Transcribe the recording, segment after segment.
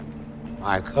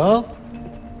Michael?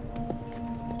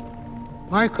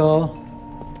 Michael?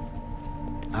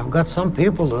 I've got some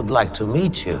people who'd like to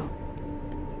meet you.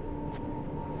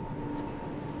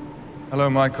 Hello,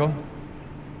 Michael.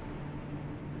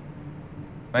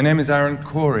 My name is Aaron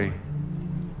Corey.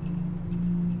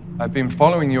 I've been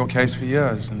following your case for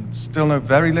years and still know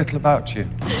very little about you.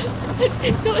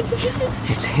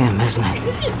 It's him, isn't it?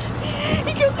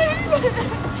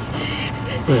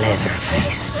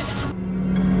 Leatherface.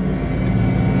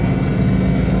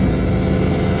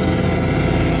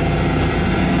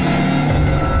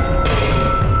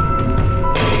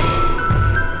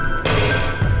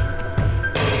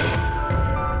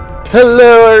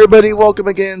 Hello, everybody. Welcome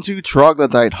again to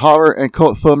Troglodyte Horror and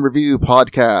Cult Film Review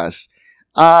Podcast.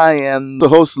 I am the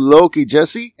host, Loki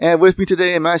Jesse, and with me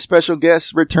today, my special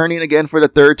guest, returning again for the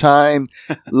third time,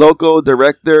 local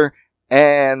director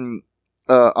and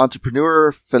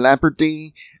entrepreneur,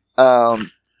 philanthropy. I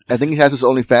think he has his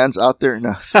OnlyFans out there.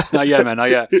 No, Not yet, man. Not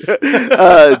yet.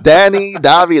 Danny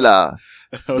Davila.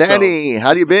 What's Danny,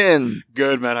 how you been?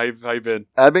 Good, man. How you been?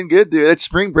 I've been good, dude. It's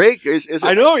spring break. Is it?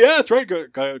 I know. Yeah, that's right.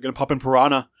 Gonna pop in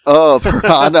Piranha. Oh,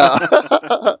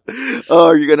 Piranha.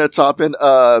 Oh, you're gonna top in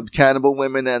Cannibal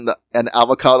Women and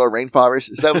Avocado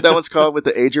Rainforest. Is that what that one's called with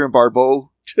the Adrian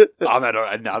Barbeau? I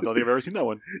don't think I've ever seen that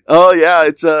one. Oh yeah,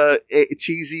 it's a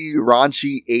cheesy,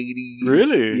 raunchy 80s.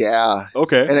 Really? Yeah.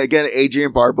 Okay. And again,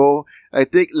 Adrian Barbeau. I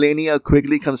think Linnea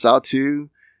Quigley comes out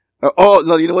too. Oh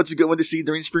no, you know what's a good one to see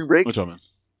during spring break? Which one,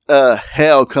 man?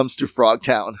 Hell Comes to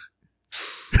Frogtown.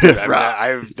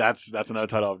 That's another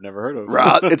title I've never heard of.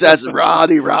 It's as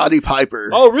Roddy Piper.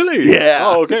 Oh, really? Yeah.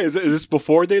 Oh, okay. Is this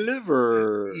before They Live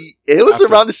or? It was after?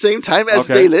 around the same time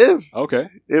as Okay. They Live. Okay.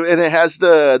 And it has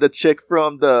the chick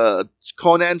from the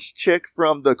Conan's chick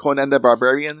from the Conan the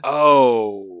Barbarian.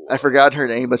 Oh, I forgot her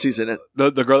name, but she's in it.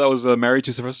 the girl that was married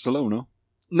to Sylvester Stallone, no?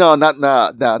 No, not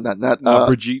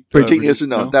Brigitte. Brigitte Nielsen.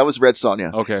 No, that was Red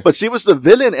Sonja. Okay. But she was the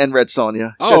villain in Red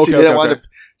Sonja. Oh, okay,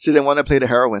 She didn't want to play the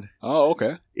heroine. Oh,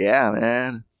 okay. Yeah,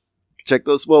 man. Check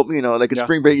those. Well, like a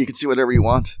spring break, you can see whatever you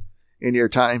want in your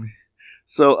time.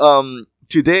 So,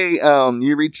 today,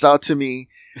 you reached out to me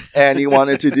and you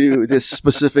wanted to do this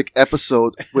specific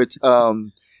episode with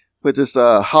this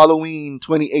Halloween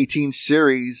 2018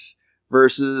 series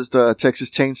versus the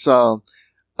Texas Chainsaw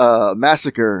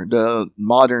Massacre, the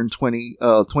modern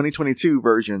 2022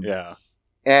 version. Yeah.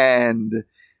 And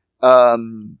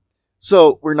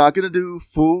so we're not going to do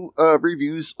full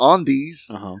reviews on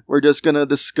these. Uh-huh. We're just going to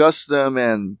discuss them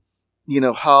and,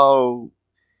 how...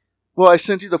 Well, I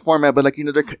sent you the format, but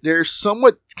they're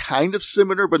somewhat kind of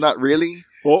similar, but not really.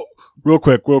 Well, real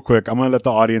quick. I'm going to let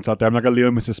the audience out there. I'm not going to leave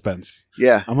them in suspense.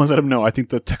 Yeah. I'm going to let them know. I think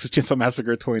the Texas Chainsaw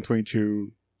Massacre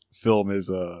 2022 film is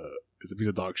a piece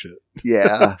of dog shit.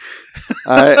 Yeah.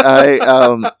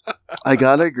 I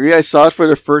gotta agree. I saw it for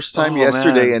the first time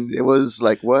yesterday, man. and it was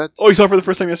like, what? Oh, you saw it for the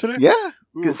first time yesterday? Yeah.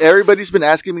 'Cause everybody's been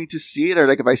asking me to see it, or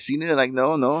have I seen it? And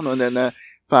no. And then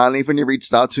finally, when you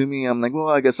reached out to me, I'm like, well,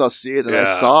 I guess I'll see it. And I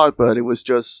saw it, but it was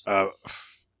just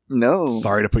no.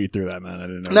 Sorry to put you through that, man. I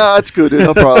didn't know. No, it's good.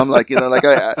 No problem. I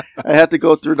had to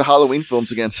go through the Halloween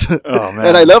films again. Oh man.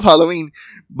 And I love Halloween,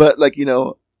 but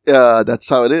that's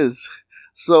how it is.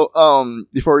 So,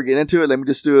 before we get into it, let me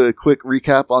just do a quick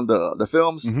recap on the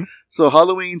films. Mm-hmm. So,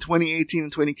 Halloween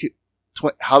 2018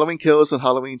 and Halloween Kills and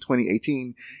Halloween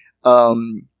 2018.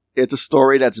 It's a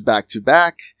story that's back to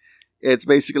back. It's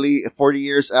basically 40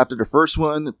 years after the first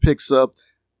one. It picks up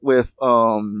with,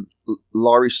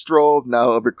 Laurie Strode,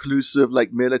 now a reclusive,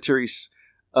 military,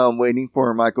 waiting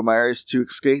for Michael Myers to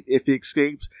escape. If he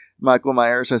escapes, Michael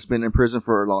Myers has been in prison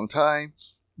for a long time.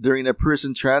 During a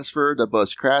prison transfer, the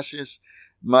bus crashes.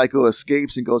 Michael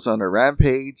escapes and goes on a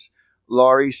rampage.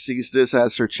 Laurie sees this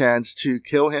as her chance to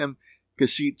kill him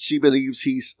because she believes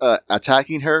he's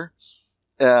attacking her.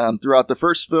 Throughout the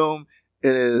first film,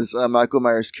 it is Michael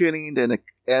Myers killing. Then it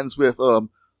ends with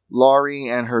Laurie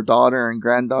and her daughter and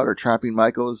granddaughter trapping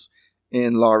Michael's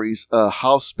in Laurie's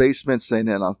house basement, setting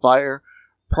it on fire.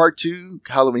 Part 2,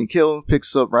 Halloween Kill,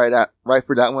 picks up right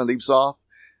for that one, leaves off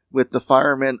with the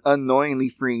fireman unknowingly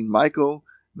freeing Michael.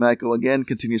 Michael again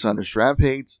continues on his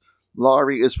rampage.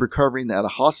 Laurie is recovering at a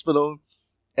hospital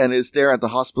and is there at the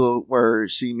hospital where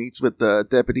she meets with the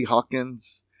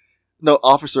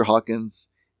Officer Hawkins,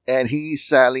 and he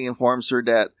sadly informs her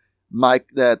that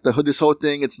this whole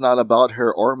thing, it's not about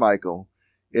her or Michael.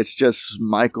 It's just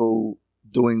Michael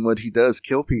doing what he does,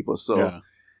 kill people. So, yeah.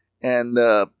 And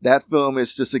that film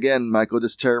is just, again, Michael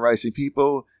just terrorizing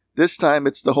people. This time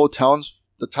it's the whole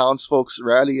townsfolk's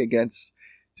rally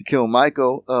to kill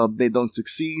Michael. They don't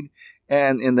succeed.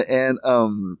 And in the end,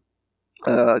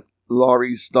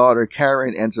 Laurie's daughter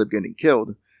Karen ends up getting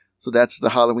killed. So that's the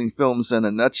Halloween films in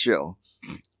a nutshell.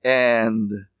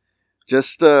 And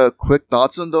just quick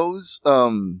thoughts on those.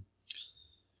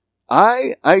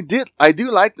 I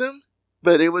do like them,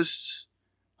 but it was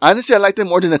honestly I like them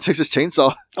more than the Texas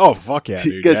Chainsaw Oh, fuck yeah,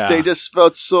 dude. because Yeah. they just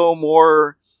felt so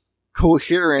more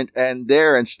coherent and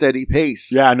there and steady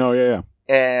pace. Yeah, no, yeah.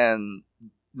 And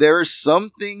there are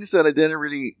some things that I didn't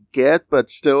really get, but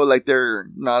still, like, they're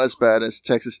not as bad as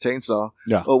Texas Chainsaw.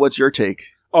 Yeah. Oh, what's your take?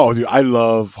 Oh, dude, I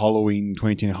love Halloween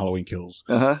 2018 and Halloween Kills.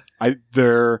 Uh-huh. I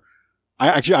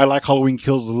like Halloween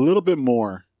Kills a little bit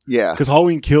more Yeah. because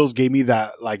Halloween Kills gave me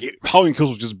that, like, Halloween Kills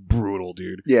was just brutal,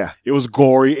 dude. Yeah. It was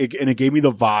gory and it gave me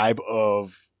the vibe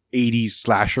of 80s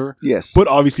slasher, Yes. but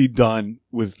obviously done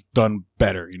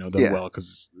better, done Yeah. well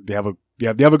because they have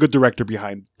a good director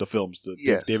behind the films,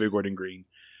 Yes. David Gordon Green.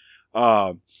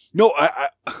 No,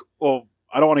 well,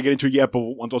 I don't want to get into it yet, but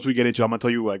once we get into it, I'm gonna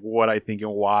tell you like what I think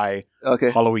and why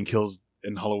Okay. Halloween Kills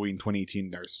and Halloween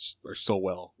 2018 are so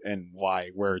well, and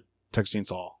where Texas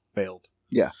Chainsaw failed.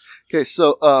 Okay,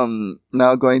 so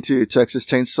now going to Texas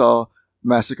Chainsaw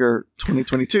Massacre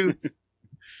 2022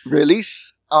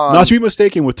 release on Not to be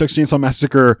mistaken with Texas Chainsaw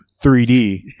Massacre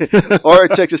 3D. or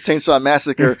Texas Chainsaw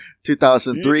Massacre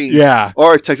 2003 Yeah,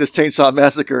 or Texas Chainsaw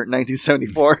Massacre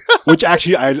 1974. which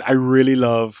actually I really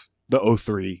love the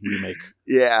 03 remake.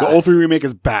 Yeah. The 03 remake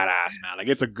is badass, man. Like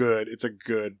it's a good I what's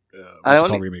it only-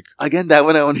 called remake. Again, that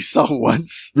one I only saw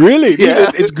once. Really? Dude,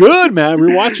 Yeah. it's good, man.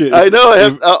 Rewatch it. I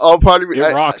know. I'll probably It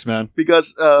rocks, man.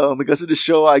 because of the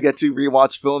show. I get to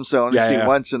rewatch films so I only Yeah, see yeah.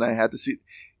 once, and I had to see.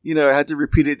 I had to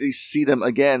repeatedly see them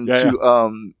again Yeah,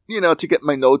 to get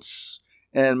my notes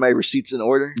and my receipts in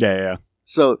order. Yeah.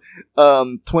 So,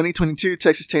 2022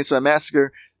 Texas Chainsaw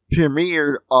Massacre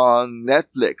premiered on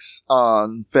Netflix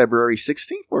on February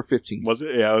 16th or 15th. Was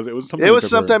it? Yeah, it was something. It was in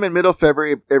February, sometime in middle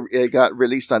February. It got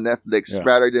released on Netflix Yeah.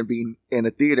 rather than being in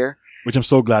a theater. which I'm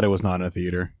so glad it was not in a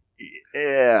theater.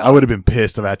 Yeah. I would have been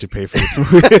pissed if I had to pay for this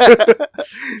movie.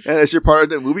 And as you're part of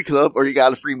the movie club or you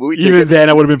got a free movie Even ticket. then,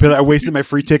 I would have been pissed. I wasted my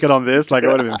free ticket on this. Like, I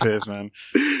would have been pissed, man.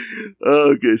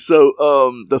 Okay, so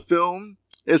the film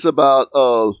is about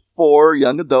 4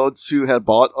 young adults who had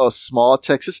bought a small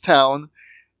Texas town,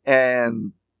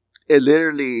 and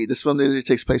this film literally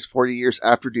takes place 40 years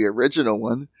after the original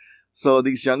one. So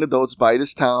these young adults buy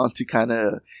this town to kind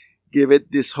of give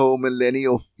it this whole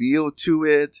millennial feel to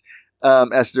it.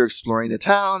 As they're exploring the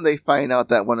town, they find out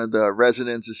that one of the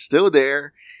residents is still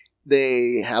there.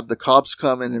 They have the cops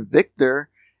come and evict her,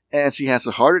 and she has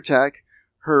a heart attack.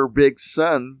 Her big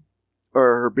son,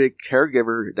 or her big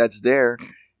caregiver that's there,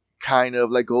 kind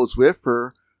of like goes with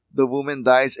her. The woman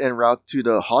dies en route to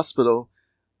the hospital.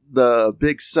 The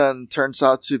big son turns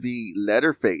out to be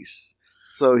Leatherface.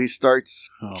 So he starts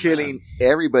Oh, killing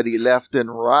everybody left and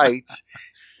right.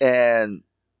 And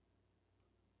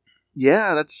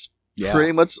yeah, that's Yeah.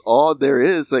 pretty much all there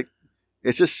is. Like,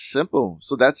 it's just simple.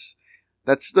 So that's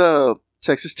the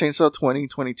Texas Chainsaw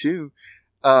 2022.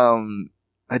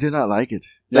 I did not like it.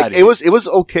 Yeah, Like, dude. it was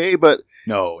okay, but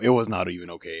No, it was not even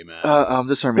okay, man.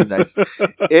 this are nice.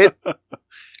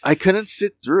 I couldn't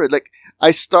sit through it. Like,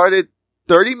 I started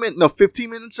 15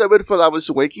 minutes of it while I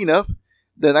was waking up.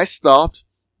 Then I stopped.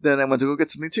 Then I went to go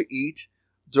get something to eat,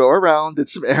 drove around, did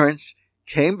some errands,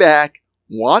 came back,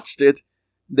 watched it.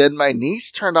 Then my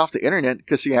niece turned off the internet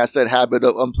because she has that habit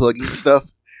of unplugging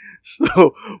stuff.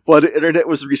 So while the internet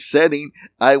was resetting,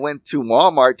 I went to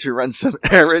Walmart to run some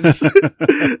errands.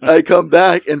 I come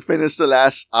back and finish the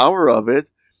last hour of it.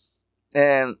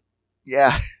 And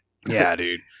yeah, Yeah,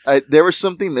 dude. there was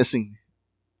something missing.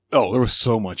 Oh, there was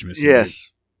so much missing.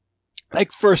 Yes. dude.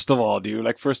 Like, first of all,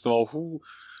 who?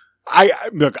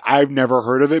 Look, I've never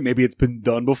heard of it. Maybe it's been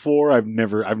done before. I've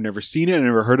never seen it. I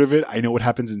never heard of it. I know what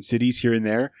happens in cities here and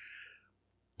there,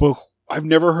 but I've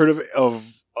never heard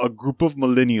of a group of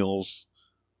millennials,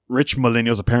 rich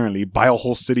millennials apparently, buy a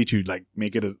whole city to like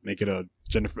make it a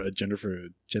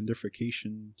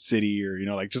gentrification city, or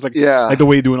like just like Yeah. like the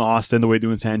way they do in Austin, the way they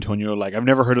do in San Antonio. Like, I've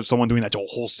never heard of someone doing that to a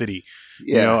whole city.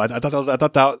 Yeah. I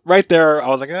thought that right there, I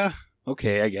was like,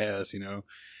 okay, I guess,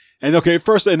 And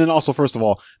first of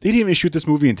all, they didn't even shoot this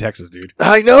movie in Texas, dude.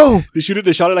 I know. They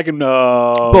shot it like in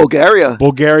Bulgaria.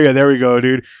 Bulgaria. There we go,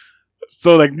 dude.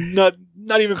 So like not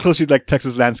even close to like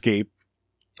Texas landscape.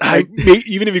 Like,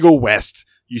 even if you go west,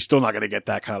 you're still not gonna get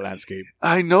that kind of landscape.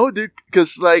 I know, dude.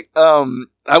 Because like,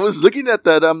 I was looking at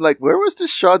that. I'm like, where was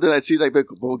this shot? Then I see like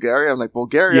Bulgaria. I'm like,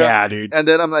 Bulgaria. Yeah, dude. And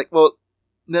then I'm like, well,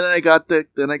 then I got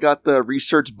the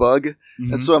research bug,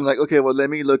 Mhm. and so I'm like, okay, well, let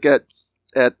me look at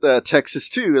Texas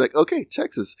 2. Like, okay,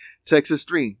 Texas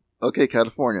 3. Okay,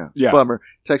 California. Yeah. Bummer.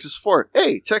 Texas 4.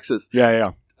 Hey, Texas.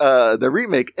 Yeah. the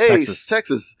remake, Ace,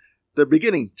 Texas. The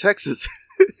beginning, Texas.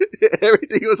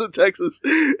 Everything was in Texas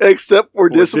except for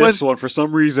this one. For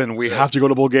some reason, we have to go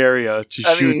to Bulgaria to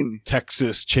I shoot mean-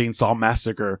 Texas Chainsaw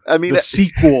Massacre. I mean, the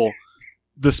sequel,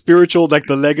 the spiritual, like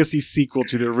the legacy sequel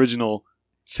to the original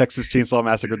Texas Chainsaw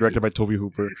Massacre, directed by Toby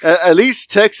Hooper. at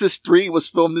least Texas 3 was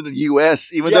filmed in the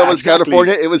U.S. Even Yeah, though it was exactly.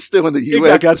 California, it was still in the U.S.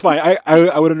 Exactly, that's fine.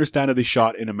 I would understand if they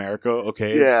shot in America,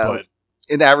 okay? Yeah. But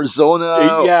In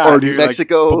Arizona or dude, New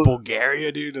Mexico. Like, but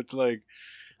Bulgaria, dude, it's like,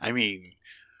 I mean,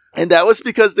 And that was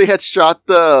because they had shot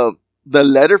the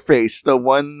Leatherface, the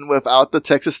one without the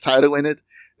Texas title in it.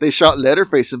 They shot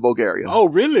Leatherface in Bulgaria. oh,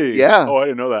 really? Yeah. Oh, I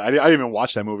didn't know that. I didn't even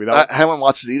watch that movie. That I haven't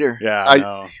watched it either. yeah, I-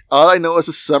 no. All I know is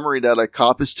a summary that a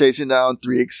cop is chasing down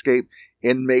 3 escape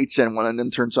inmates, and one of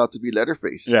them turns out to be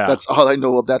Leatherface. Yeah. That's all I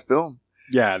know of that film.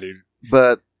 Yeah, dude.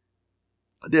 But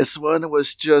this one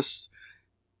was just,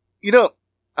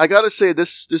 I gotta say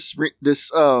this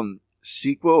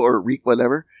sequel or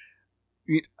whatever.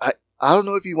 I don't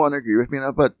know if you want to agree with me or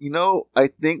not, but I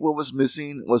think what was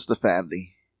missing was the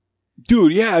family.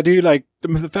 Dude, yeah, dude. Like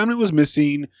the family was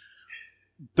missing.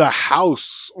 The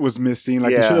house was missing.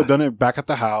 Like they Yeah. should have done it back at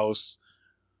the house.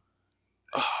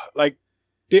 Like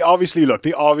they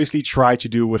obviously tried to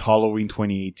do what Halloween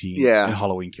 2018 Yeah. and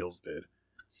Halloween Kills did.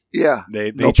 Yeah,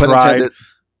 They no pun tried, intended.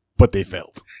 but they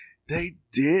failed. They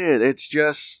did. It's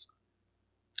just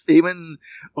even.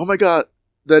 Oh my god,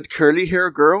 that curly hair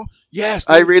girl. Yes,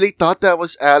 I dude. really thought that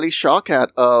was Ali Shawkat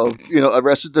of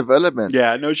Arrested Development.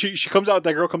 Yeah, no, she comes out.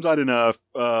 That girl comes out in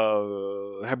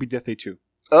Happy Death Day 2.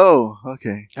 Oh,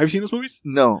 okay. Have you seen those movies?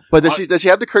 No, but does she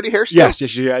have the curly hair still? Yes,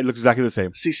 yeah, it looks exactly the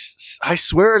same. See, I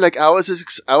swear, like I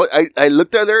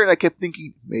looked at her and I kept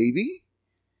thinking maybe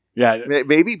Yeah,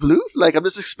 Blue. Like I'm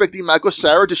just expecting Michael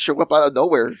Cera to show up out of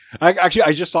nowhere. I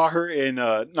just saw her in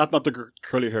not the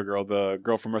curly hair girl, the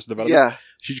girl from Arrested Development. Yeah.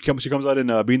 She comes out in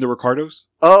Being the Ricardos,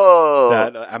 Oh.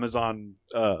 that Amazon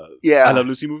yeah. I Love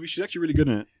Lucy movie. She's actually really good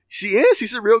in it. She is.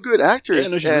 She's a real good actress.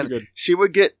 Yeah, no, she's and really good. she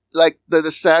would get like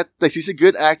the sad. Like she's a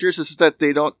good actress. It's just that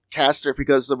they don't cast her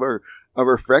because of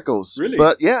her freckles. Really?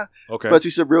 But yeah. Okay. But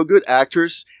she's a real good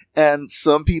actress, and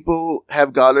some people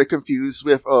have got her confused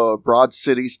with Broad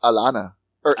City's Alana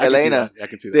or I can see Elena. that. I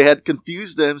can see that. They had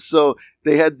confused them, so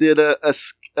they had did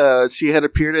she had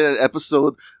appeared in an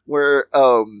episode where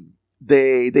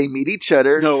they meet each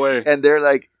other No way. and they're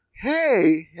like,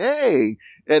 hey,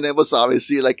 and it was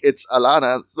obviously like it's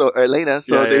Elena, so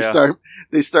Yeah,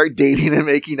 they start dating and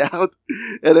making out,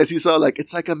 and as you saw, like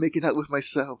it's like I'm making out with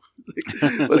myself. It's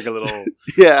like a little.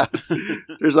 Yeah,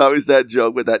 there's always that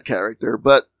joke with that character,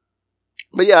 but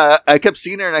yeah, I kept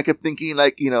seeing her and I kept thinking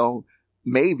like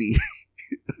maybe.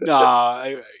 Nah.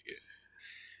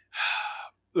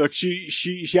 Look,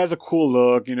 she has a cool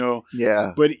look,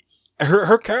 Yeah, but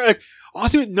her character, like,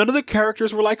 honestly, none of the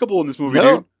characters were likable in this movie,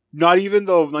 No. dude. Not even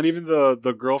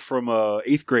the girl from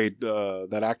 8th grade,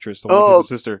 that actress, the one who Oh. plays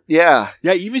the sister. yeah.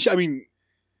 Yeah, even she, I mean,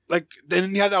 like,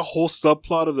 then you had that whole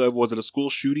subplot of was it a school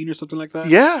shooting or something like that?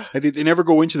 Yeah. Like, they never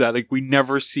go into that. Like, we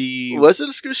never see Was it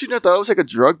a school shooting? I thought it was like a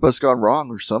drug bust gone wrong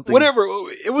or something. whatever.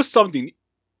 It was something.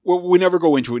 We never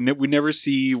go into it. We never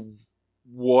see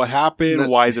what happened. No.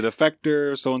 Why does it affect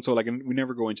her? So and so. Like, and we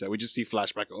never go into that. We just see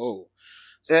flashback. Oh,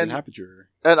 something And- happened to her.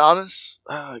 And honest,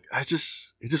 it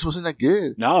just wasn't that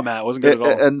good. No, man, it wasn't good at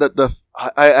all. And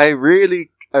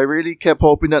I really kept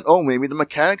hoping that maybe the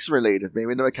mechanics are related,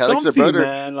 maybe the mechanics Something, are better.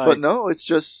 man. Like, But no, it's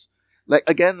just like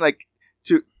again, like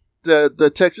to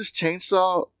the Texas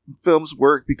Chainsaw films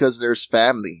work because there's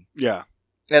family. yeah.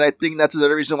 And I think that's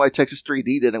another reason why Texas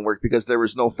 3D didn't work, because there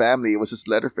was no family. It was just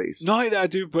Leatherface. Not only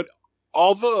that, dude, but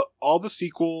all the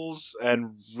sequels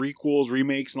and requels,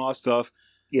 remakes, and all that stuff,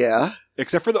 Yeah.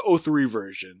 except for the 03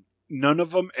 version, none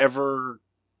of them ever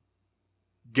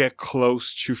get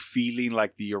close to feeling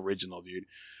like the original, dude.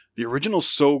 The original's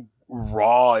so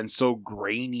raw and so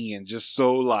grainy and just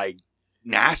so like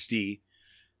nasty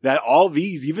that all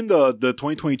these, even the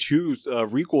 2022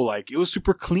 requel, like it was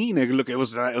super clean. Like, look, it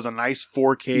was a nice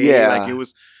 4K. Yeah.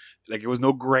 Like it was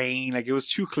no grain. Like it was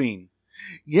too clean.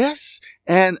 Yes.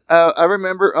 And I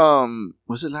remember,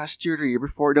 was it last year or the year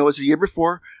before? No, it was the year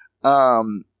before.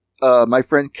 My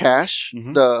friend Cash,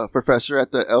 Mhm. the professor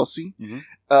at the LC,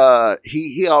 Mhm.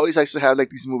 he always likes to have like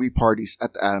these movie parties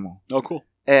at the Animal, Oh, cool.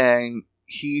 and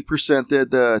he presented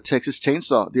the Texas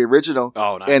Chainsaw, the original,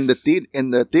 Oh, nice. in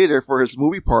the theater for his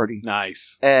movie party,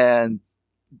 Nice. and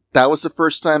that was the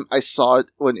first time I saw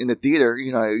it when in the theater.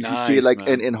 You know, I usually see it Nice, like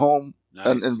man. in home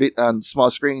Nice. on small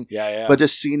screen, Yeah. but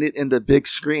just seeing it in the big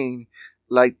screen,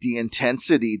 like the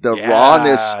intensity, the Yeah,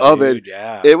 rawness of dude, it.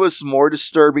 Yeah. It was more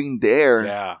disturbing there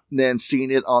Yeah. than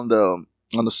seeing it on the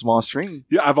on the small screen.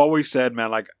 Yeah, I've always said,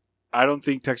 man, like, I don't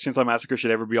think Texas Chainsaw Massacre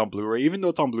should ever be on Blu-ray, even though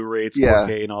it's on Blu-ray, it's Yeah.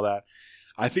 4K and all that.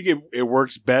 I think it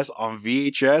works best on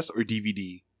VHS or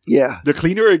DVD. Yeah. The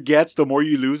cleaner it gets, the more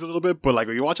you lose a little bit. But like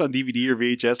when you watch on DVD or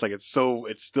VHS, like it still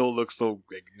looks so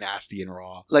like nasty and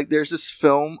raw. Like there's this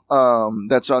film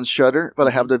that's on Shudder, but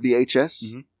I have the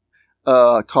VHS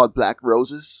called Black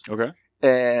Roses, Okay.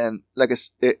 and like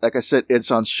I said, it's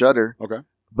on Shudder, Okay.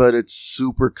 but it's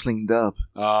super cleaned up.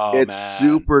 Oh, It's man.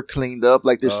 super cleaned up.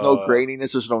 Like there's no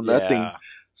graininess, there's no nothing. Yeah.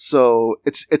 So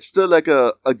it's still like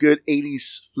a good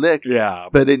 80s flick, Yeah.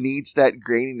 but it needs that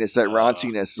graininess, that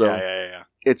raunchiness. So yeah.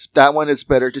 it's that one is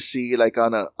better to see like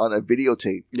on a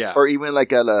videotape Yeah. or even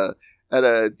like at a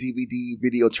DVD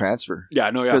video transfer. Yeah,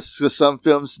 no, yeah. Because some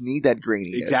films need that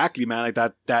graininess. Exactly, man. Like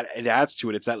that it adds to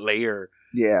it. It's that layer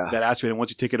Yeah. that adds to it. And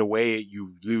once you take it away,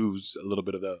 you lose a little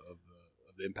bit of the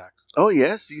impact. Oh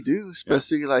yes, you do.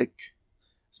 Especially like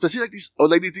these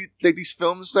these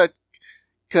films that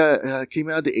came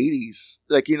out of the 80s.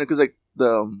 Like because like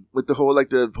the with the whole like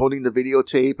the holding the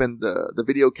videotape and the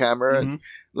video camera and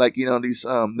like these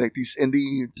like these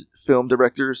indie film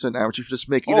directors and amateurs just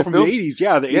making the from films. the 80s.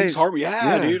 Yeah, the 80s Yes. horror.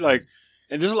 Yeah, Yeah. dude. Like,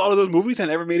 and there's a lot of those movies that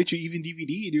never made it to even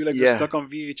DVD, dude. Like, they're Yeah. stuck on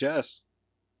VHS.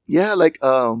 Yeah, like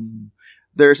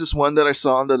there's this one that I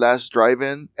saw on the last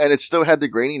drive-in, and it still had the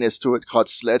graininess to it called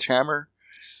Sledgehammer.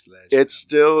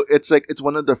 It's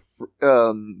one of the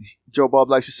Joe Bob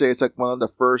likes to say it's like one of the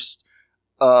first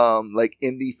like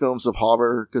indie films of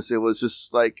horror because it was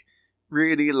just like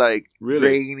really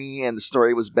grainy and the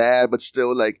story was bad, but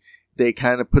still like they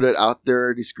kind of put it out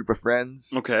there, this group of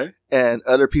friends. Okay. And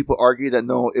other people argue that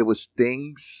no, it was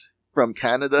Things from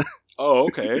Canada. Oh,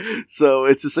 okay. So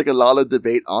it's just like a lot of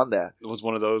debate on that. It was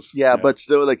one of those. Yeah, but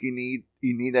still like you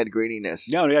need that graininess.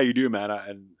 Yeah, you do, man.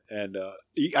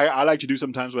 I like to do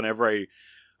sometimes whenever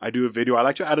I do a video, I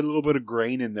like to add a little bit of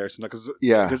grain in there, because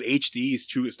HD is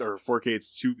or 4K, it's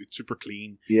super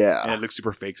clean, Yeah. and it looks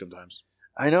super fake sometimes.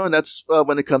 I know, and that's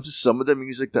when it comes to some of the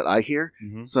music that I hear.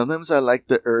 Sometimes I like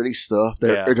the early stuff,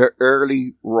 the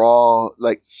early raw,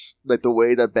 like the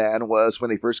way that band was when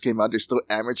they first came out. They're still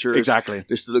amateurs, Exactly.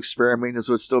 They're still experimenting,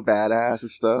 so it's still badass and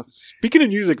stuff. Speaking of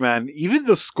music, man, even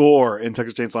the score in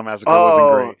Texas Chainsaw Massacre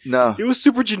wasn't great. No, It was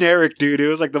super generic, dude. It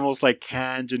was like the most like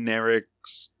canned generic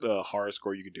horror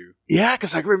score you could do. yeah,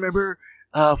 because I remember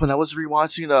when I was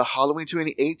rewatching Halloween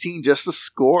 2018, just the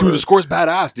score. Dude, the score's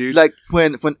badass, dude. Like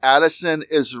when Allison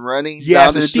is running yeah,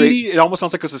 down the street. it almost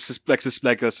sounds like a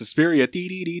Suspiria. And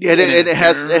it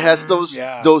has those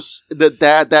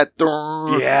that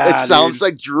Yeah, it sounds dude.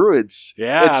 like druids.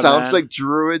 Yeah, It sounds man. like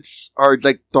druids are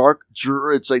like dark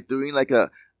druids, like doing like a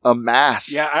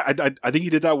mass. Yeah, I think he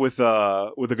did that with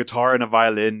a guitar and a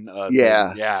violin. Yeah.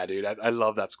 thing. Yeah, dude, I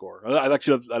love that score. I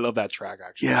love that track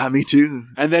actually. Yeah, me too.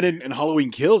 And then in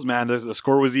Halloween Kills, man, the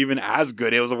score was even as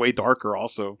good. It was way darker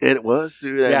also. It was,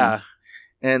 dude. And, Yeah,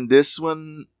 and this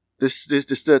one,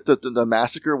 the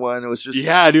massacre one, it was just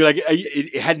yeah, dude. Like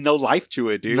it had no life to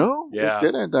it, dude. no, Yeah. it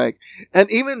didn't. Like, and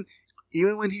even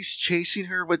when he's chasing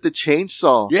her with the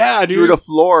chainsaw, Yeah, through dude. the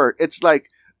floor, it's like,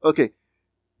 okay,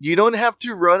 you don't have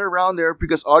to run around there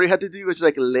because all you have to do is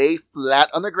like lay flat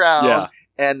on the ground, Yeah.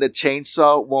 and the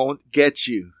chainsaw won't get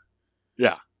you.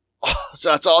 Yeah.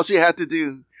 So that's all you have to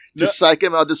do to No. psych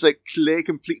him out, just like lay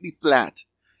completely flat.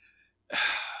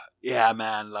 Yeah,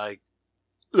 man. Like,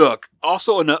 look.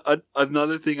 Also,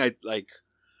 another thing I like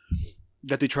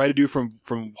that they try to do from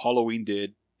Halloween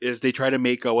is they try to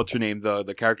make what's her name,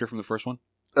 the character from the first one.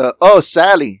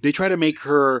 Sally. They try to make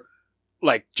her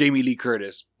like Jamie Lee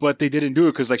Curtis, but they didn't do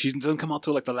it because like she doesn't come out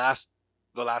till like the last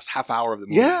half hour of the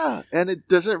movie. Yeah, and it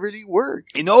doesn't really work.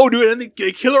 You know, dude, and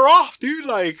they kill her off, dude.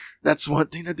 Like, That's one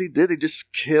thing that they did. They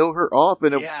just kill her off,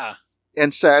 and yeah.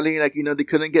 and Sally, like they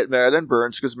couldn't get Marilyn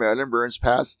Burns because Marilyn Burns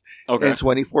passed Okay. in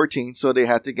 2014, so they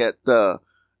had to get and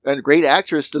a great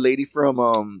actress, the lady from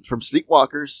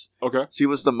Sleepwalkers. Okay. She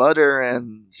was the mother,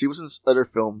 and she was in other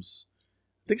films.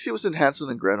 I think she was in Hansel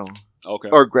and Gretel, Okay.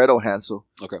 or Gretel Hansel.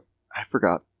 Okay. I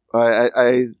forgot.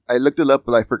 I looked it up,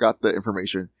 but I forgot the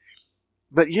information.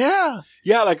 But yeah,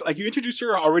 Yeah, like you introduced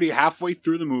her already halfway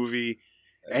through the movie,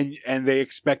 and they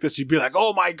expect us to be like,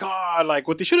 oh my god! Like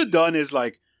what they should have done is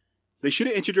like they should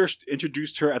have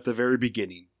introduced her at the very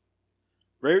beginning,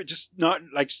 right? Just not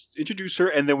like just introduce her,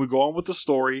 and then we go on with the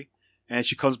story, and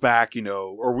she comes back,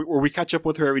 or we catch up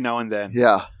with her every now and then.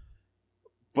 yeah.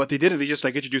 But they didn't. They just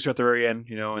like introduce her at the very end,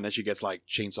 and then she gets like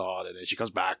chainsawed, and then she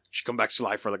comes back. She comes back to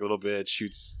life for like a little bit.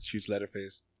 Shoots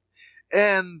Leatherface.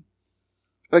 And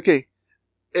okay,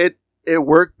 it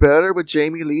worked better with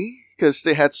Jamie Lee because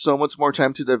they had so much more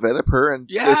time to develop her, and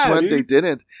Yeah, this one dude. they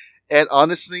didn't. And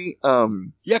honestly, Yeah,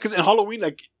 because in Halloween,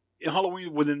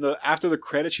 after the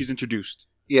credits, she's introduced.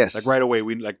 yes, Like right away,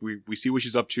 we see what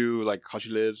she's up to, like how she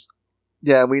lives.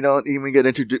 yeah, we don't even get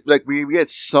introduced. Like we get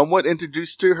somewhat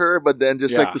introduced to her, but then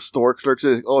just like Yeah. the store clerks,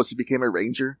 are like, oh, she became a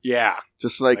ranger. Yeah,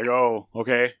 Just like, like oh,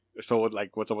 okay. So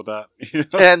like, what's up with that? You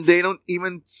know? and they don't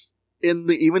even in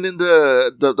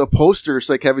the posters.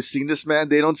 Like, have you seen this man?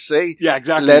 They don't say Yeah,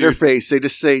 exactly. dude. Leatherface. They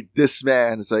just say this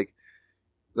man. It's like,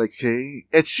 hey,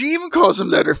 and she even calls him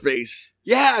Leatherface.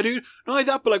 Yeah, dude. Not only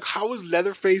that, but like, how was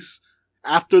Leatherface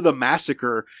after the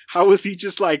massacre? How was he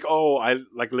just like, oh, I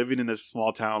like living in a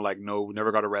small town, like no,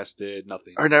 never got arrested,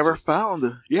 nothing. Are never found.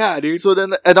 Yeah, dude. So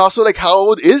then, and also like, how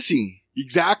old is he?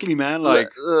 Exactly, man. Like,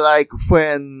 Like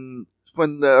when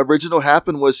the original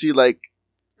happened, was he like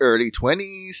early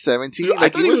 20s, 17? dude, I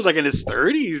thought he was like in his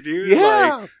 30s, dude.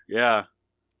 yeah. Like, yeah.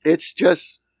 It's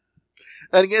just,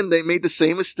 and again, they made the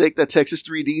same mistake that Texas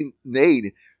 3D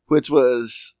made, which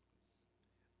was,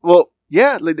 well,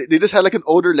 yeah, like they just had like an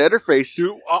older Leatherface.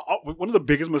 Dude, one of the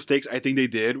biggest mistakes I think they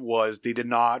did was they did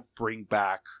not bring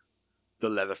back the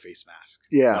Leatherface mask.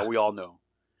 Yeah. That we all know.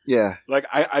 Yeah, Like,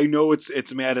 I know it's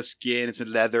made out of skin, it's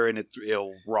in leather, and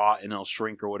it'll rot and it'll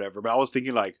shrink or whatever. But I was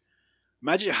thinking, like,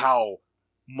 imagine how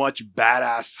much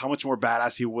more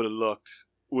badass he would have looked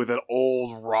with an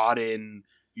old, rotten,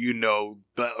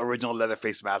 the original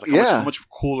Leatherface mask. Like, Yeah. how much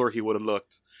cooler he would have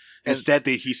looked. And- Instead,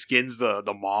 he skins the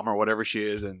mom or whatever she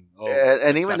is, and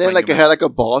and even that's then, my like new it had mask. like a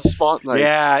bald spot. Like,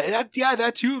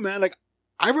 that too, man. Like,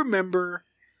 I remember,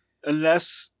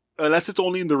 unless it's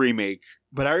only in the remake,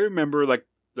 but I remember like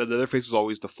the Leatherface was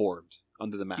always deformed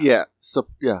under the mask. yeah, so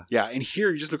yeah. Yeah, and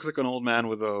here he just looks like an old man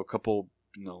with a couple,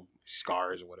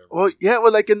 scars or whatever. Well, yeah,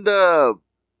 well, like in the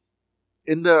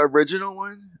original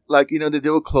one, like they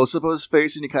do a close up of his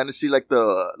face, and you kind of see like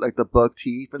the buck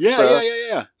teeth and stuff.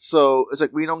 Yeah. So it's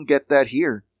like we don't get that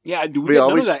here. Yeah, dude, We get none of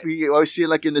always that. see it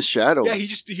like in the shadows. Yeah,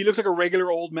 he looks like a regular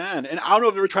old man, and I don't know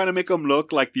if they were trying to make him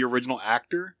look like the original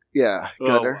actor. Yeah, Oh,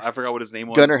 Gunner. I forgot what his name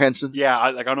was. Gunnar Henson. Yeah,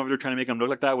 I don't know if they were trying to make him look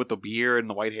like that with the beard and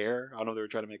the white hair. I don't know if they were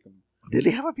trying to make him. Did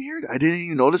he have a beard? I didn't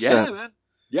even notice Yeah, that. man.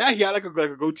 Yeah, he had like a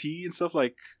goatee and stuff.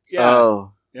 Like, yeah,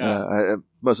 Oh, yeah. I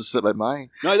must have slipped my mind.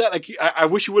 No, that like I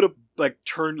wish he would have like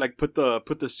turned like put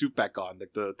the suit back on,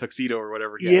 like the tuxedo or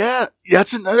whatever. Yeah,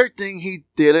 that's another thing he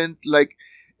didn't like,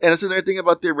 and it's another thing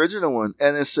about the original one,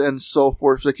 and so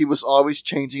forth. Like he was always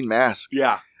changing masks,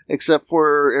 Yeah. except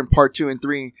for in part 2 and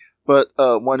 3, but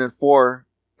 1 and 4,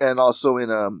 and also in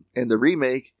the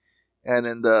remake, and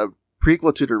in the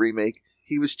prequel to the remake,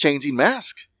 he was changing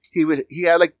mask. He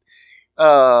had like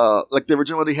the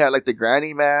original one, he had like the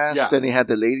granny mask, Yeah. then he had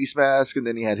the lady's mask, and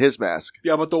then he had his mask.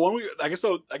 Yeah, but the one I guess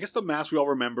the mask we all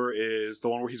remember is the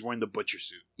one where he's wearing the butcher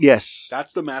suit. Yes.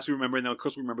 That's the mask we remember, and then of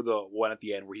course we remember the one at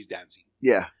the end where he's dancing.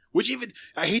 Yeah. Which even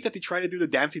I hate that they try to do the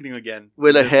dancing thing again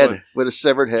With a This head, one. with a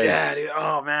severed head. Yeah, dude.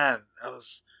 Oh man, that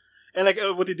was and like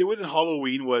what they did with in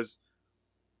Halloween was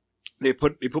they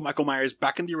put Michael Myers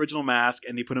back in the original mask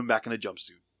and they put him back in a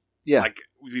jumpsuit. Yeah. Like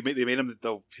they made him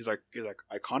his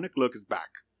iconic look is back.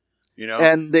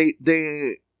 And they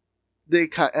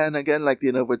and again, like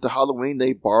with the Halloween,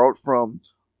 they borrowed from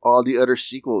all the other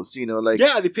sequels. They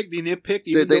nitpicked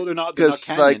even though they're not because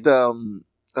canon. like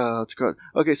it's good.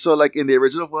 Okay, so like in the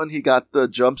original one, he got the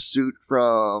jumpsuit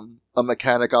from a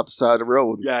mechanic off the side of the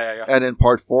road. Yeah. And in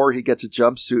part 4, he gets a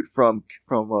jumpsuit from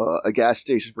a gas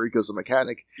station where he kills a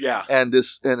mechanic. Yeah. And in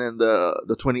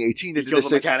the 2018, they He did kills the a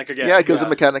same. mechanic again. Yeah, he kills a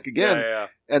mechanic again. Yeah.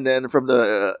 And then from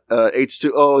the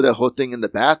H2O, the whole thing in the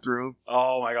bathroom.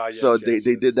 Oh my god. Yes, So yes,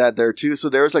 they did that there too. So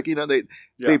there was like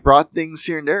they brought things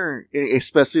here and there,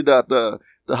 especially the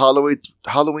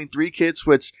Halloween 3 kids,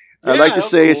 which I Yeah, like to that's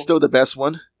say is cool. still the best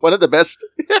one of the best.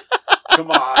 Come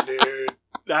on, dude.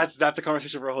 That's a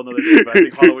conversation for a whole nother day. But I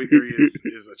think Halloween 3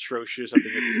 is atrocious. I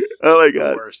think it's Oh my the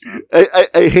God. worst. Man.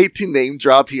 I hate to name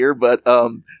drop here, but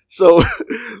so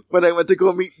when I went to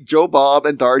go meet Joe Bob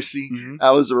and Darcy, Mhm.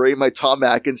 I was wearing my Tom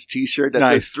Atkins T-shirt that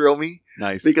Nice. says "Thrill Me"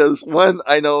 Nice. because one,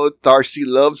 I know Darcy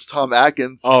loves Tom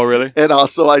Atkins, Oh really? and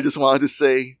also I just wanted to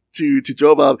say to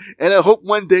Joe Bob, and I hope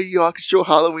one day y'all can show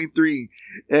Halloween 3.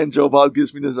 And Joe Bob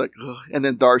gives me this like, ugh, and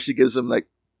then Darcy gives him like,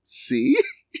 see?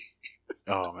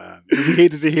 Oh man.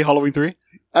 Does he hate Halloween 3?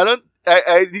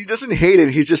 He doesn't hate it.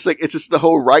 He's just like, it's just the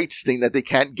whole rights thing that they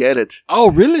can't get it.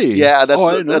 Oh really? Yeah, that's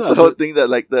I didn't know that's that. the whole thing that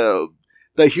like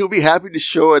that he'll be happy to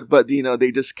show it, but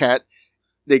they just can't.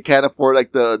 They can't afford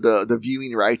like the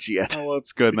viewing rights yet. Oh, well,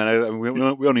 it's good, man. We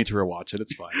don't need to rewatch it.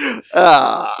 It's fine.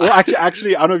 Ah, Well,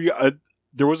 actually, I don't know if you.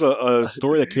 There was a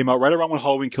story that came out right around when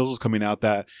Halloween Kills was coming out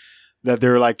that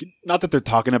they're like, not that they're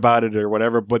talking about it or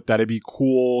whatever, but that it'd be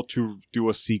cool to do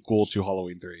a sequel to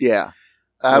Halloween 3. yeah.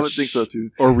 I would think so too.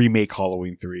 Or remake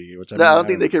Halloween 3. Which I don't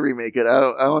think they can remake it. I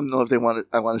don't know if they want it.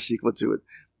 I want a sequel to it,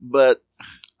 but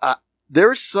there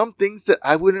are some things that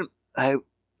I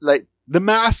like. The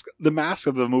masks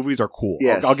of the movies are cool.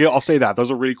 Yes. I'll say that.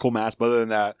 Those are really cool masks. But other than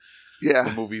that, the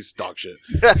Yeah. movie's dog shit.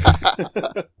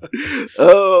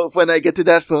 Oh, when I get to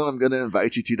that film, I'm gonna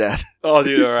invite you to that. Oh,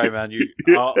 dude, all right, man.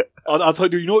 I'll tell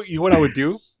you. You know what I would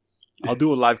do? I'll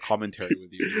do a live commentary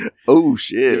with you Oh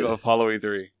shit! of Halloween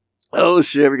 3. Oh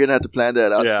shit! We're gonna have to plan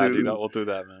that out Yeah, soon. dude, we'll do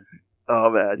that, man. Oh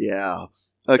man, yeah.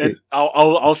 Okay. And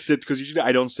I'll sit because usually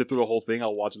I don't sit through the whole thing.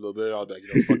 I'll watch a little bit. I'll be like,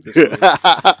 fuck this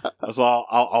movie. So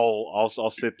I'll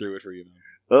sit through it for you, man.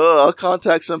 Oh, I'll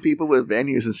contact some people with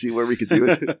venues and see where we could do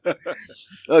it.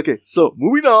 Okay, so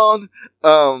moving on.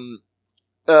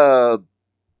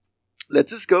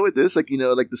 Let's just go with this. Like,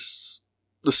 like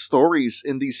the stories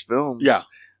in these films. Yeah.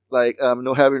 Like,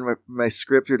 having my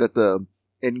script here that the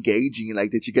engaging,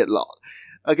 like, did you get lost?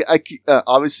 Okay,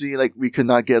 obviously, like, we could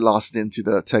not get lost into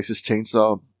the Texas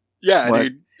Chainsaw. Yeah, What?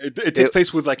 and it takes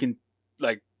place with in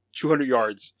 200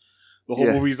 yards. The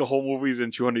whole movie's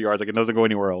in 200 yards. Like, it doesn't go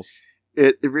anywhere else.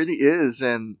 It really is,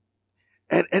 and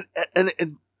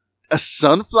a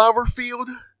sunflower field.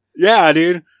 Yeah,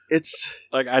 dude. It's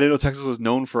Like, I didn't know Texas was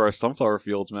known for our sunflower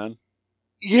fields, man.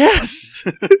 yes.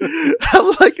 I'm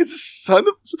like, it's a son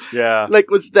of Yeah, like,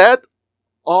 was that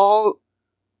all?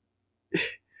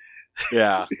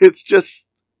 yeah, It's just,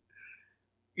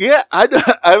 yeah.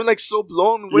 I'm like so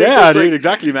blown away. yeah, It's dude. like,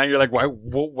 Exactly, man. You're like, why?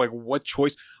 What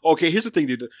choice? Okay, here's the thing,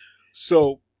 dude.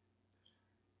 So,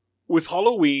 with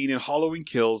Halloween and Halloween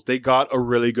Kills, they got a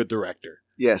really good director,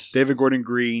 yes, David Gordon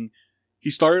Green. He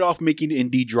started off making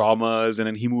indie dramas, and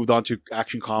then he moved on to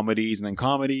action comedies, and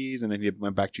then he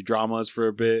went back to dramas for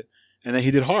a bit, and then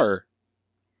he did horror.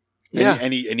 Yeah.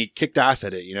 and he kicked ass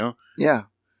at it. yeah,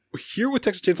 Here with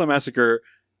Texas Chainsaw Massacre,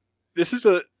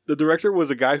 the director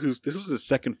was a guy this was his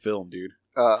second film, dude,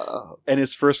 and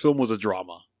his first film was a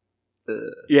drama.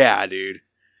 Yeah, dude.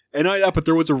 And not that, but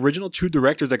there was original 2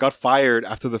 directors that got fired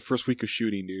after the first week of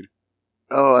shooting, dude.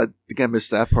 Oh, I think I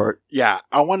missed that part. Yeah,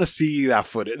 I want to see that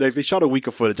footage. Like, they shot a week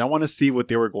of footage. I want to see what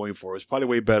they were going for. It's probably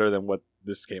way better than what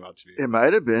this came out to be. It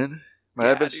might have been. Might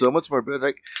have been dude. so much more better.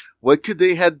 Like, what could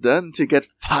they have done to get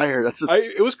fired?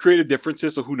 It was creative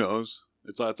differences, so who knows?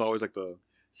 It's always like the...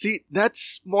 See,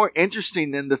 that's more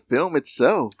interesting than the film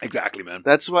itself. Exactly, man.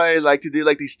 That's why I like to do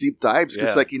like these deep dives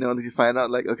because, Yeah. you find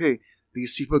out like, okay,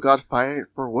 these people got fired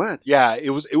for what? Yeah, it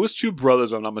was 2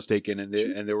 brothers, if I'm not mistaken, and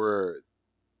they wrote.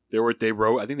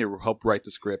 I think they helped write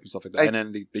the script and stuff like that, and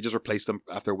then they just replaced them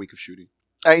after a week of shooting.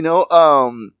 I know.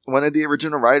 One of the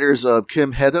original writers,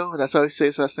 Kim Hedo. That's how he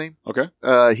says his last name. Okay.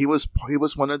 He was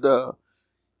one of the.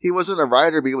 He wasn't a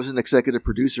writer, but he was an executive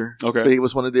producer. Okay. But he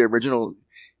was one of the original.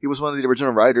 He was one of the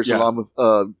original writers, Yeah. along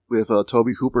with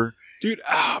Toby Hooper. Dude,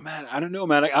 man, I don't know,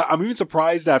 man. I'm even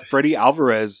surprised that Freddie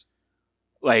Alvarez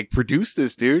produced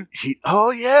this, dude.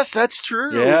 Oh yes, that's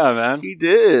true. Yeah, man. he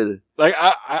did. Like,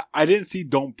 I didn't see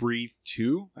Don't Breathe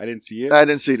 2. I didn't see it. I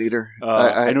didn't see it either.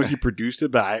 I know he produced it,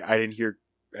 but I didn't hear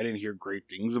great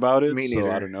things about it. Me So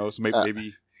neither. I don't know. So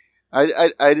maybe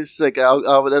I just like I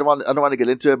don't want to get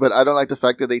into it, but I don't like the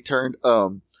fact that they turned a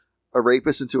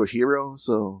rapist into a hero.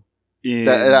 So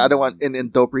I don't want in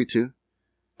Dopri too.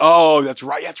 Oh, that's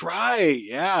right. That's right.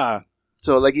 Yeah.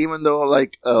 So like even though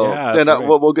like Yeah, then that's right.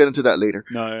 we'll get into that later.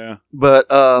 No, yeah. But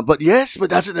yes, but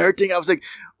that's another thing. I was like,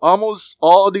 almost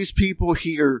all these people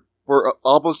here for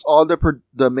almost all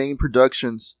the main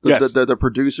productions, Yes. the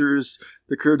producers,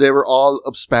 the crew, they were all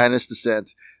of Spanish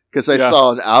descent. Because I Yeah.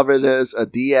 saw an Alvarez, a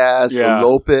Diaz, Yeah. a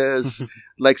Lopez,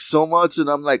 like so much, and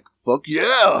I'm like, fuck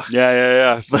yeah.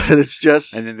 Yeah. So- But it's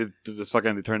just, and then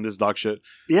they turned this dog shit.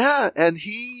 yeah, and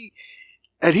he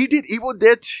did Evil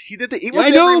Dead. He did the Evil Yeah, I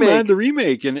Dead know, remake. man. The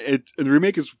remake, and the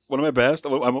remake is one of my best.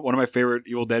 One of my favorite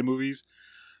Evil Dead movies.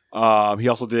 He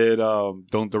also did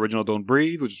the original Don't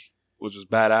Breathe, which was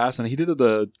badass, and he did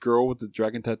the Girl with the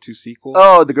Dragon Tattoo sequel.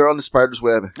 Oh, the girl in the spider's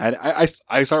web. I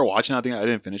started watching. I think I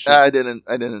didn't finish it, I didn't.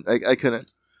 I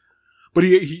couldn't. but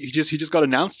he just got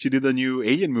announced to do the new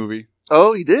Alien movie.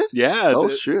 Oh, he did? Yeah. Oh,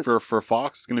 shit. For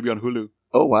Fox, it's gonna be on Hulu.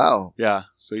 Oh, wow. Yeah.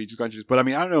 So he just got introduced. But I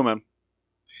mean, I don't know, man.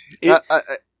 I-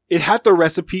 It had the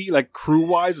recipe, like crew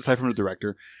wise, aside from the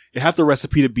director, it had the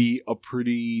recipe to be a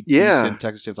pretty decent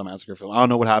Texas Chainsaw Massacre film. I don't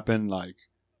know what happened. Like,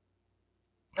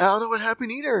 I don't know what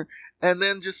happened either. And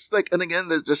then and again,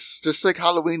 there's just like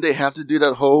Halloween, they have to do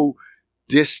that whole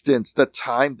distance, the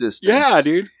time distance. yeah,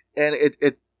 dude. And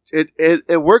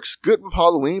it works good with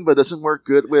Halloween, but doesn't work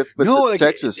good with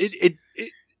Texas. It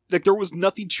like there was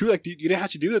nothing to like. You didn't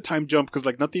have to do the time jump because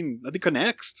like nothing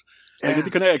connects. Like,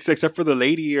 nothing connects except for the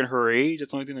lady and her age.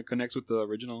 That's the only thing that connects with the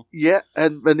original. Yeah,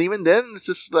 and even then, it's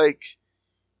just like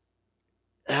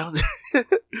I don't,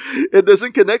 it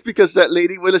doesn't connect because that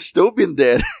lady would have still been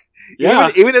dead. Yeah.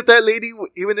 even if that lady,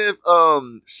 even if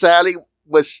Sally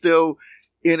was still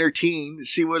in her teens,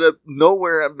 she would have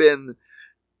nowhere been,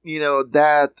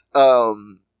 that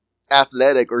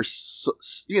athletic or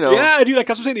Yeah, dude. Like,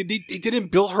 that's what I'm saying. They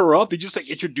didn't build her up. They just like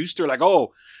introduced her. Like,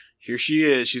 oh, here she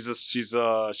is.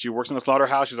 She works in a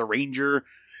slaughterhouse. She's a ranger.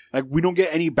 Like, we don't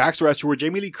get any backstory as to her.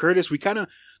 Jamie Lee Curtis, we kind of,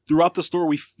 throughout the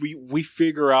story, we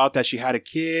figure out that she had a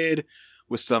kid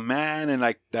with some man and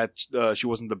like that she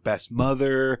wasn't the best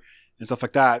mother and stuff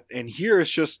like that. And here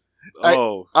it's just,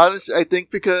 honestly, I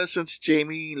think because since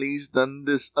Jamie Lee's done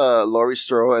this, Laurie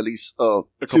Strode at least couple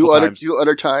times. two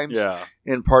other times, yeah,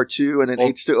 in part 2 and then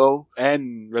H2O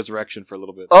and Resurrection for a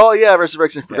little bit. Oh yeah,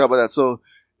 Resurrection. I forgot about that. So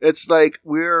it's like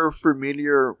we're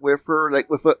familiar with her, like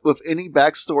with any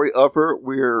backstory of her.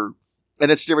 And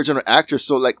it's the original actress,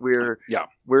 so like we're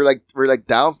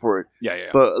down for it. Yeah.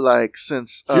 But like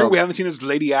since here we haven't seen this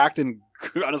lady act in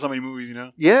I don't know so many movies,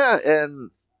 Yeah,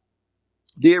 and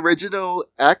the original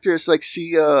actress, like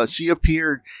she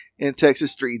appeared in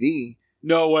Texas 3D.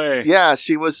 No way. Yeah,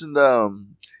 she was in the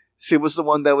she was the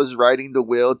one that was writing the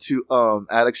will to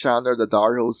Alexander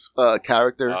Daddario's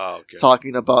character,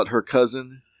 talking about her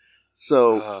cousin.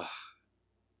 So,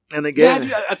 and again, yeah,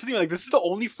 dude, that's the thing. Like, this is the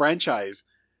only franchise,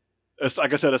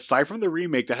 like I said, aside from the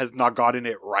remake, that has not gotten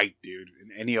it right, dude.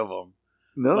 In any of them,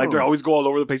 no, like they always go all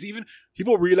over the place. Even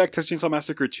people really like Texas Chainsaw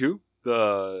Massacre 2,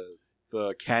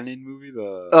 the canon movie.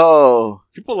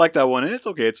 People like that one, and it's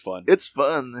okay. It's fun. It's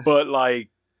fun, but like,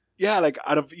 yeah, like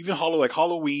out of even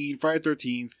Halloween, Friday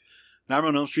 13th, Nightmare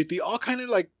on Elm Street, they all kind of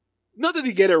like, not that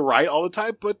they get it right all the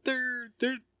time, but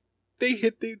they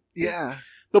hit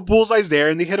the bullseye's there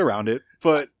and they hit around it.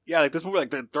 But yeah, like this movie, like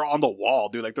they're on the wall,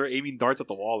 dude. Like they're aiming darts at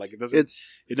the wall. Like it doesn't.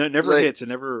 It never like, hits. It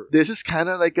never. This is kind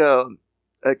of like a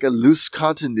loose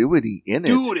continuity in it,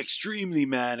 dude. Extremely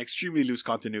loose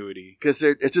continuity. Because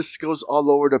it just goes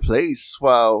all over the place.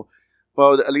 Well,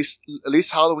 at least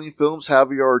Halloween films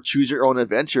have your choose your own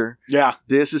adventure. Yeah,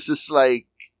 this is just like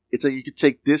it's like you could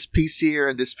take this piece here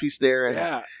and this piece there. And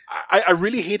yeah, I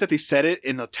really hate that they set it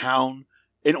in a town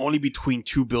and only between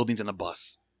two buildings and a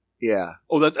bus. Yeah.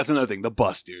 Oh, that's another thing. The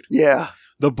bus, dude. Yeah.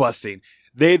 The bus scene.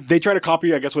 They try to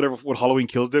copy, I guess, what Halloween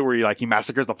Kills did, where he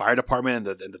massacres the fire department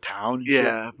and the town.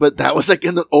 Yeah, shit. But that was like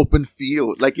in the open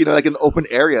field, like like an open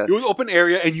area. It was an open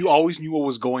area, and you always knew what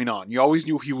was going on. You always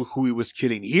knew who he was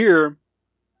killing. Here,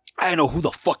 I didn't know who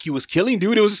the fuck he was killing,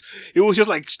 dude. It was just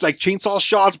like chainsaw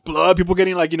shots, blood, people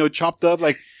getting chopped up.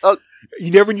 Like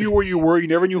you never knew where you were. You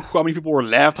never knew how many people were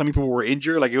left, how many people were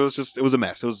injured. Like it was a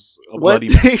mess. It was a bloody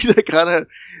mess.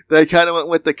 They kind of went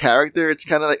with the character. It's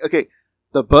kind of like, okay,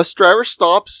 the bus driver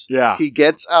stops. Yeah, he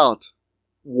gets out.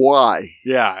 Why?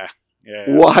 Yeah.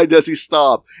 Why does he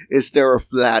stop? Is there a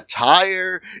flat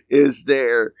tire? Is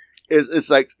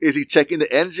he checking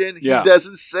the engine? Yeah. He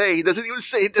doesn't say. He doesn't even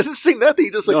say. He doesn't say nothing.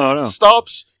 He just no.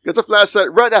 stops, gets a flat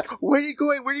tire, run out. Where are you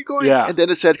going? Where are you going? Yeah. And then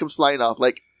his head comes flying off.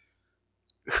 Like,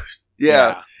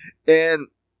 yeah. And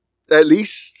at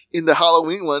least in the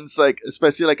Halloween ones, like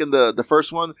especially like in the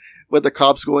first one, where the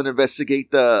cops go and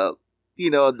investigate the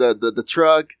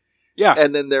truck. Yeah.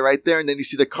 And then they're right there, and then you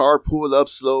see the car pull up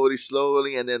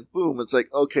slowly, and then boom, it's like,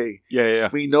 okay. Yeah.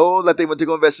 We know that they went to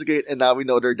go investigate, and now we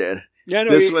know they're dead. Yeah,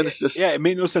 no, this one is just... Yeah, it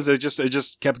made no sense. It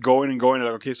just kept going and going.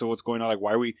 Like, okay, so what's going on? Like,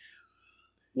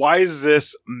 why is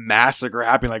this massacre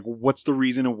happening? Like, what's the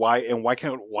reason and why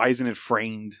isn't it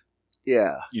framed?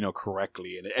 Yeah.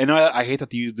 Correctly. And I hate that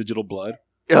they use digital blood.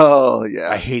 Oh, yeah.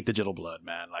 I hate digital blood,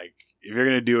 man. Like, if you're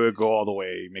going to do it, go all the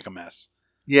way, make a mess.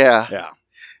 Yeah. Yeah.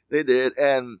 They did.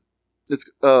 And it's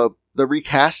the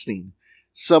recasting.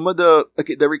 Some of the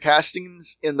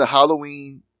recastings in the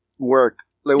Halloween work.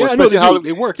 Like, yeah,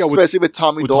 they work. Yeah, especially with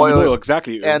Tommy Doyle.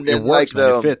 Exactly. And then works,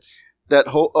 like it fits. That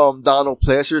whole Donald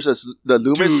Pleasures as the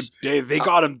Loomis. Dude, they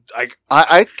got him. Like,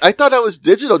 I thought that was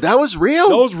digital. That was real.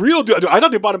 That was real, dude. I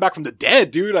thought they bought him back from the dead,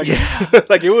 dude. Like, yeah.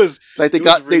 Like it was like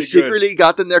they secretly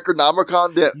got the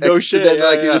Necronomicon.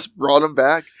 They just brought him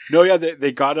back. No, yeah,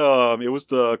 they got it was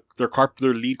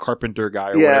their lead carpenter guy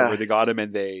or whatever. They got him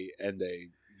and they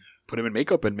put him in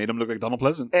makeup and made him look like Donald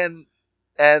Pleasant.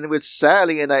 And with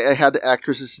Sally, and I had the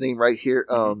actress's name right here.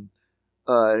 I'm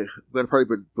gonna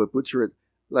probably butcher it.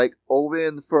 Like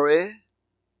Owen Foray.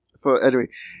 Anyway,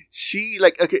 she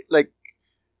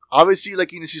obviously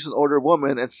she's an older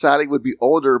woman, and Sally would be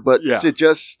older, but they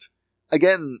just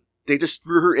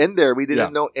threw her in there. We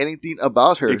didn't know anything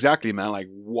about her. Exactly, man. Like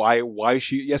why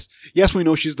she? Yes, we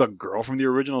know she's the girl from the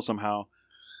original somehow,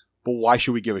 But why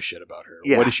should we give a shit about her?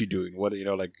 Yeah. What is she doing? What,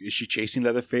 like, is she chasing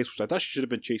Leatherface? Which I thought she should have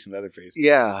been chasing Leatherface.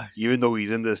 Yeah, Even though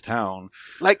he's in this town.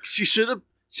 like she should have.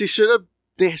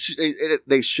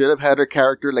 They should have had her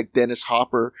character like Dennis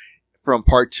Hopper from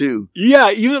Part 2. Yeah,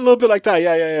 even a little bit like that.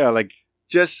 Yeah. Like,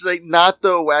 Just like not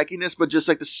the wackiness, but just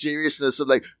like the seriousness of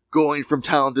like going from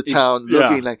town to town,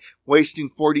 looking like wasting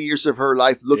 40 years of her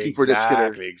life looking for this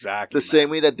killer. Exactly. The same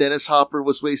way that Dennis Hopper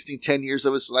was wasting 10 years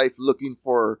of his life looking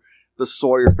for the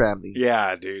Sawyer family.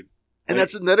 Yeah, dude. And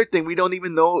that's another thing. We don't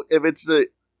even know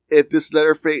if this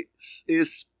Leatherface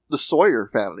is the Sawyer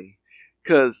family.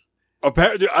 Because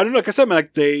apparently, I don't know. Like I said, man,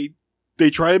 like they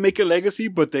try to make a legacy,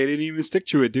 but they didn't even stick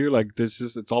to it, dude. Like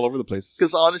it's all over the place.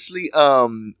 Because honestly,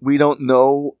 we don't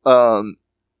know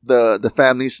the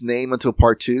family's name until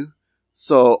Part 2.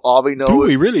 So all we know, do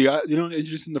we really? You don't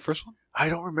introduce in the first one? I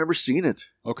don't remember seeing it.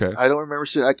 Okay. I don't remember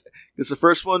seeing it. Because the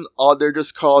first one, all they're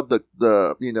just called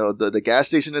the gas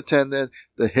station attendant,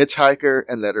 the hitchhiker,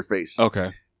 and Leatherface.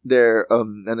 Okay. They're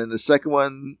and then the second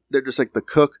one, they're just like the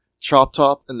cook, Chop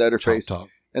Top, and Leatherface. Chop Top.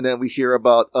 And then we hear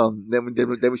about then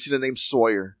we see the name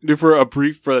Sawyer. Dude, for a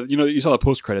brief, you saw the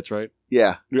post credits, right?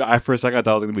 Yeah. Dude, for a second I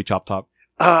thought it was gonna be Chop Top.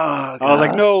 Oh, I was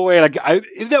like, no way! Like,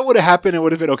 if that would have happened, it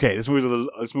would have been okay. This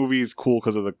movie is cool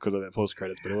because of the post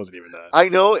credits, but it wasn't even that. I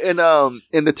know.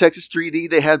 In the Texas 3D,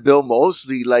 they had Bill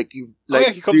Moseley.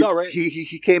 He comes out, right?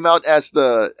 He came out as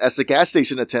the gas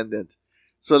station attendant.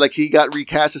 So like he got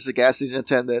recast as a gas station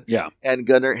attendant. Yeah. And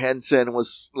Gunnar Henson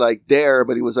was like there,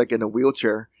 but he was like in a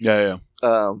wheelchair. Yeah.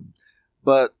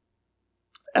 But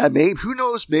maybe, who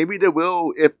knows? Maybe they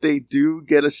will, if they do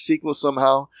get a sequel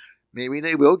somehow. Maybe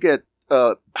they will get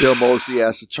Bill Moseley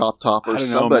as a Chop Top or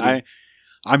somebody. Man.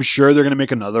 I'm sure they're gonna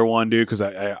make another one, dude, because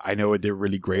I know it did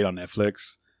really great on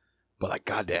Netflix. But like,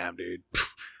 goddamn, dude.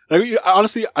 Like,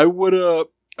 honestly, I would have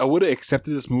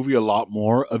accepted this movie a lot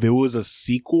more if it was a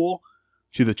sequel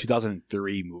to the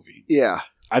 2003 movie. Yeah.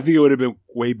 I think it would have been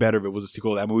way better if it was a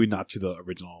sequel to that movie, not to the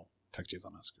original Texas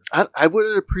Chainsaw Massacre. I would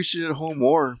have appreciated home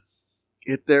more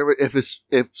if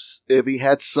he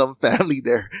had some family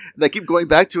there. And I keep going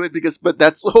back to it but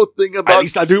that's the whole thing about. At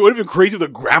least it would have been crazy if the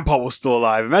grandpa was still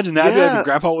alive. Imagine that, if the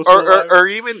grandpa was still alive. Or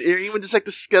even just like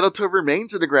the skeletal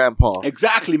remains of the grandpa.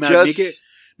 Exactly, man.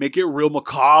 Make it real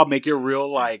macabre. Make it real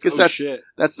like, shit.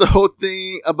 That's the whole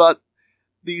thing about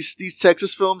these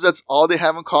Texas films. That's all they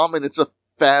have in common. It's a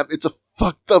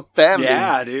fucked up family.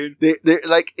 Yeah, dude. They're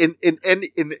like in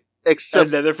except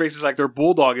and Leatherface is like their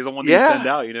bulldog is the one they send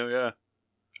out. Yeah.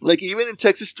 Like even in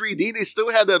Texas 3D, they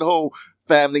still have that whole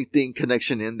family thing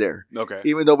connection in there. Okay.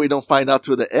 Even though we don't find out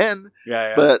to the end.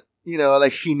 Yeah. But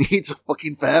like he needs a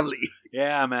fucking family.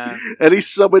 Yeah, man. At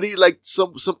least somebody like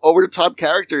some over the top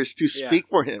characters to speak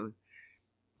for him.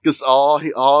 Because all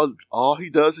he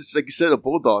does is, like you said, a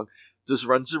bulldog just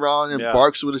runs around and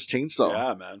barks with his chainsaw.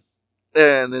 Yeah, man.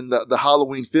 And in the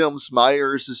Halloween films,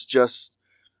 Myers is just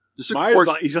Myers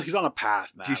he's on a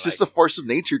path, man. He's just a force of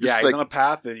nature. He's on a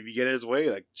path, and if you get in his way,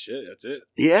 like shit, that's it.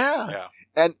 Yeah.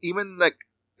 And even like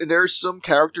there's some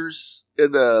characters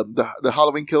in the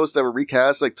Halloween Kills that were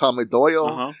recast, like Tommy Doyle.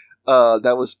 Uh-huh.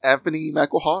 That was Anthony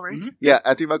McCall, right? Mm-hmm. Yeah,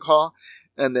 Anthony McCall.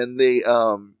 And then they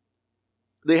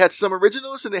had some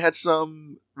originals and they had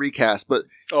some recast, but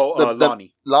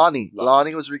Lonnie. Lonnie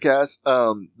was recast.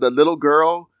 The little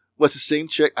girl was the same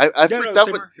chick. I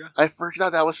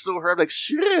forgot that was still her. I'm like,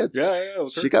 shit. Yeah, it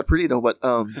was her. She got pretty though, but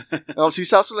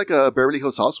she's also like a Beverly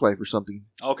Hills housewife or something.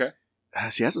 Okay.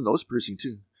 She has a nose piercing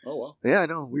too. Oh wow. Yeah, I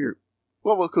know. Weird.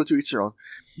 Well, we'll go to each their own.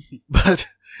 But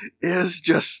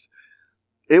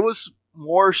it was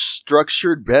more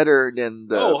structured, better than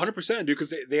the. 100%, dude.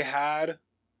 Because they had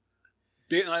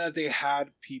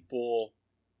people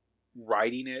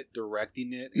writing it,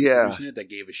 directing it, and producing it that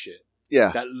gave a shit.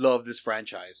 Yeah. That loved this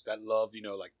franchise. That loved,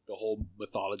 like the whole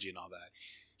mythology and all that.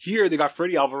 Here they got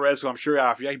Freddy Alvarez, who I'm sure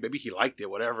maybe he liked it,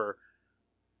 whatever.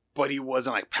 But he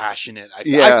wasn't like passionate. I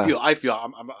feel.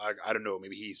 I don't know.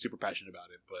 Maybe he's super passionate about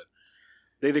it, but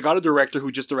they got a director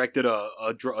who just directed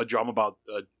a drama about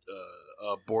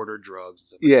border drugs and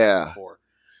stuff. Like that before.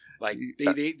 Like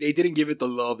they didn't give it the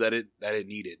love that it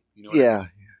needed. You know? What I mean?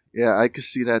 Yeah, I could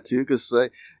see that too. Because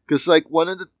one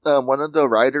of the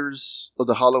writers of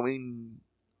the Halloween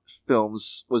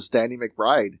films was Danny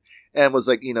McBride, and was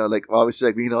like obviously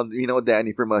like we know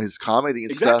Danny from his comedy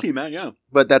and stuff. Exactly, man. Yeah.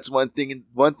 But that's one thing.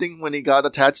 One thing when he got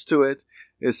attached to it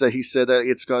is that he said that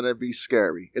it's gonna be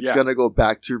scary. It's gonna go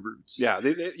back to roots. Yeah.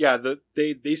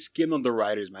 They skimmed on the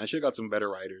writers, man. Should have got some better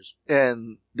writers.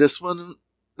 And this one.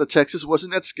 The Texas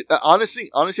wasn't that honestly,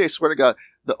 I swear to God,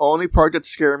 the only part that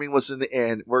scared me was in the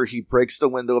end where he breaks the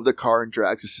window of the car and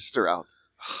drags his sister out.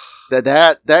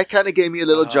 That kind of gave me a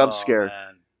little jump scare.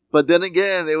 Man. But then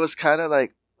again, it was kind of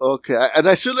like, okay. And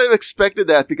I shouldn't have expected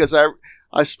that because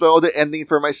I spoiled the ending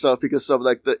for myself because of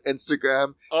like the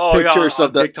Instagram pictures on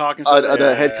of the, TikTok and stuff.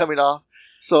 the head coming off.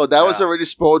 So that was already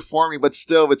spoiled for me, but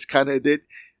still, it's kind of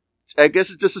I guess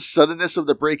it's just the suddenness of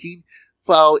the breaking.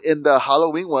 While in the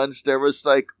Halloween ones, there was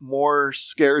like more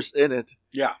scares in it.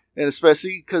 Yeah. And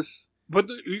especially because... But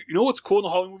you know what's cool in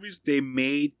the Halloween movies? They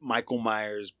made Michael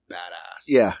Myers badass.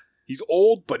 Yeah. He's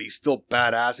old, but he's still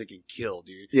badass. He can kill,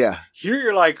 dude. Yeah. Here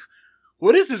you're like,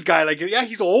 what is this guy? Like, yeah,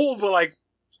 he's old, but like,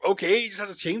 okay, he just has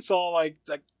a chainsaw. Like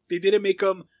they didn't make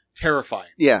him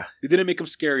terrifying. Yeah. They didn't make him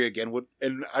scary again.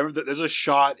 And I remember there's a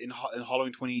shot in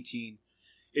Halloween 2018.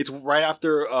 It's right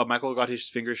after Michael got his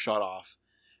fingers shot off.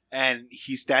 And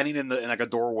he's standing in like a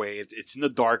doorway. It's in the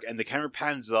dark, and the camera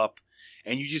pans up,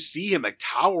 and you just see him like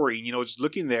towering, just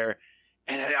looking there.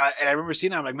 And I remember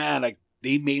seeing that. I'm like, man, like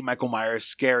they made Michael Myers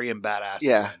scary and badass.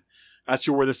 Yeah. Again. As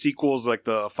to where the sequels, like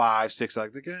the 5, 6,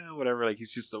 like whatever, like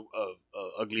he's just a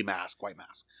ugly mask, white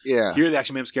mask. Yeah. Here they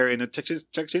actually made him scary, and the Texas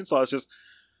Chainsaw is just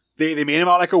they made him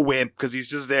out like a wimp because he's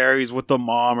just there. He's with the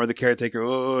mom or the caretaker.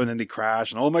 Oh, and then they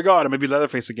crash, and oh my god, it might be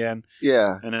Leatherface again.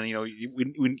 Yeah. And then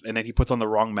and then he puts on the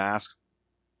wrong mask.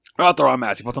 Not the wrong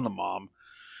mask. He puts on the mom.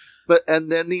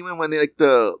 And then even when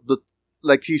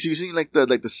like he's using like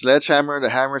the sledgehammer and the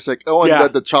hammer, it's like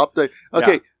the chop.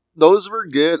 Okay, those were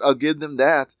good. I'll give them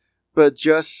that. But it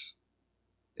just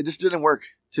didn't work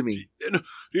to me.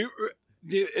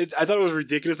 I thought it was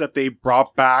ridiculous that they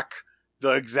brought back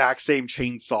the exact same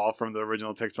chainsaw from the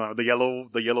original Texas, the yellow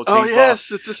chainsaw. Oh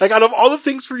yes, it's just like out of all the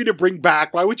things for you to bring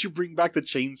back, why would you bring back the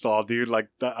chainsaw, dude? Like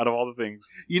out of all the things,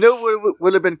 you know what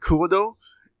would have been cool though,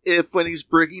 if when he's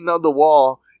breaking down the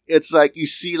wall, it's like you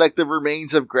see like the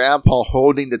remains of Grandpa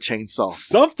holding the chainsaw.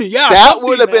 Something, yeah, that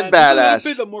would have been badass. A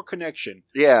little bit more connection,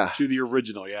 yeah, to the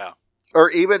original, yeah. Or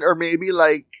maybe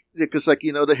like, because like,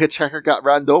 the hitchhiker got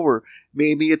ran over.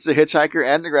 Maybe it's the hitchhiker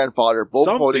and the grandfather both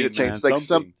holding the chains. Like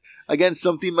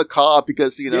something macabre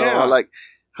because, how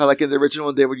like in the original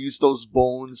one, they would use those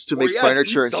bones to make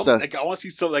furniture and stuff. Like I want to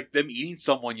see like them eating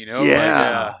someone,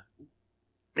 Yeah.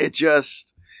 It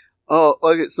just,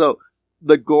 okay. So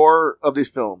the gore of these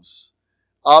films,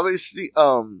 obviously,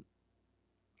 hope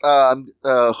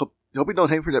you don't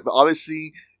hate for that, but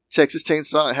obviously Texas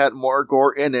Chainsaw had more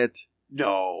gore in it.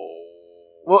 No.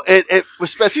 Well, it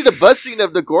especially the bus scene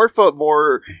of the gore felt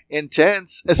more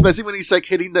intense, especially when he's like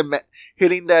hitting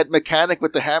that mechanic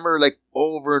with the hammer like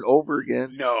over and over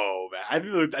again. No, man. I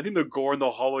think the gore in the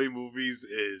Halloween movies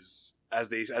is, as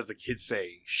the kids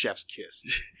say, chef's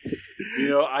kiss.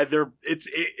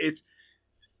 It's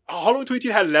Halloween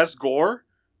 2018 had less gore,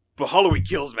 but Halloween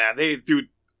Kills, man. The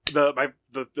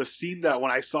scene that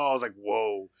when I saw, I was like,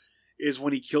 whoa. Is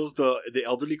when he kills the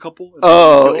elderly couple.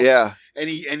 Oh, yeah. And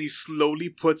he slowly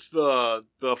puts the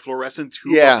fluorescent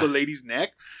tube up the lady's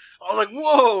neck. I was like,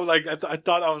 whoa! Like I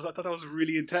thought that was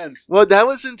really intense. Well, that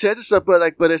was intense and stuff,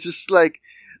 but it's just like,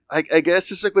 I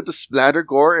guess it's like with the splatter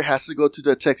gore, it has to go to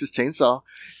the Texas Chainsaw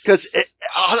because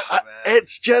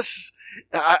it's just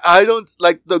I don't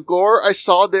like the gore I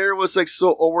saw there was like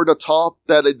so over the top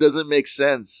that it doesn't make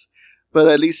sense. But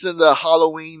at least in the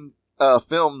Halloween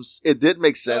films, it did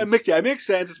make sense. It makes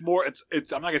sense. It's more. It's.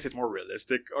 I'm not gonna say it's more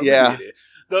realistic. Or yeah.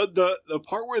 The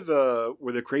part where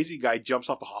the crazy guy jumps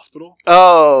off the hospital.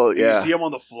 Oh yeah. You see him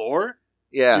on the floor.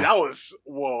 Yeah. Dude, that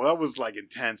was like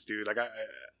intense, dude. Like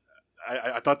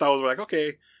I thought that was like,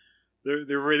 okay,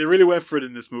 they really went for it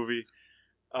in this movie.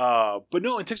 But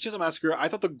no, in Texas Chainsaw Massacre, I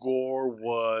thought the gore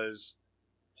was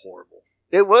horrible.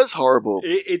 It was horrible.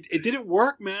 It didn't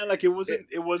work, man. Like it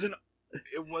wasn't.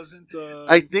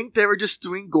 I think they were just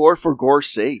doing gore for gore's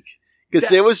sake because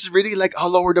it was really like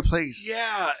all over the place.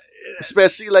 Yeah,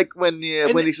 especially like when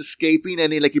he's escaping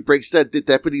and he breaks the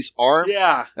deputy's arm.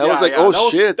 Yeah, that was like, oh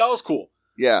shit, that was cool.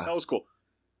 Yeah, that was cool.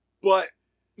 But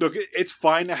look, it's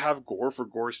fine to have gore for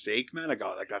gore's sake, man. Like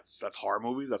that's horror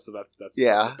movies. That's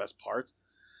the best parts.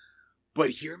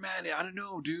 But here, man, I don't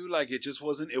know, dude. Like it just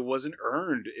wasn't. It wasn't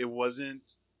earned. It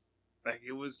wasn't like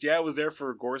it was. Yeah, it was there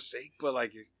for gore's sake, but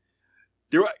like.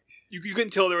 You can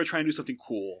tell they were trying to do something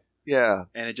cool. Yeah.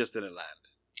 And it just didn't land.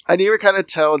 And you were kind of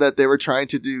tell that they were trying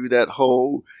to do that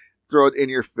whole throw it in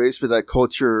your face with that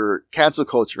cancel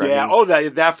culture. Yeah,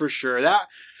 that for sure. I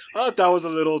thought that was a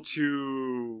little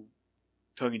too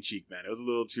tongue-in-cheek, man. It was a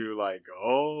little too like,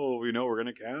 we're going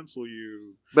to cancel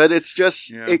you. But it's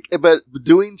just, but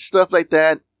doing stuff like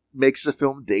that makes the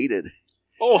film dated.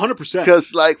 Oh, 100%.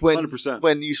 Because like 100%.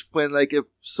 when like if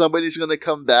somebody's going to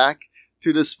come back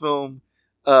to this film,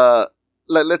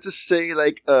 let's just say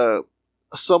like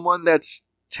someone that's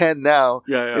 10 now.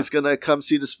 Yeah. Is gonna come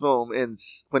see this film, and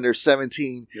when they're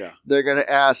 17, Yeah. they're gonna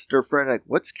ask their friend like,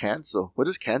 "What's cancel? What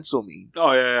does cancel mean?"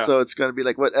 Oh yeah. So it's gonna be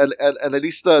like what, and at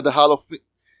least the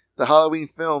Halloween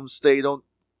films, they don't.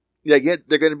 Yeah,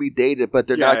 they're gonna be dated, but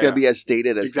they're Yeah, not gonna yeah. be as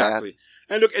dated as Exactly. that.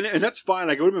 And look, and that's fine.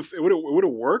 Like it would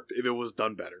have worked if it was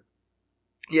done better.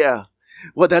 Yeah.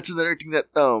 Well, that's another thing that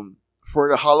for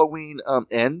the Halloween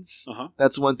ends. Uh-huh.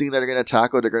 That's one thing that they're gonna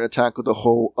tackle. They're gonna tackle the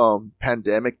whole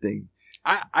pandemic thing.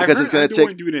 I Because heard it's gonna they take-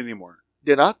 won't do it anymore.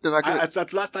 They're not. They're not gonna.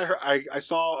 That's last I heard. I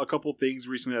saw a couple things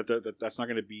recently that's not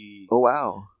going to be. Oh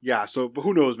wow. Yeah. So, but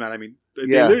who knows, man? I mean, they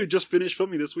Yeah. literally just finished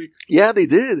filming this week. Yeah, they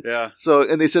did. Yeah. So,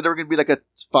 and they said they were gonna be like a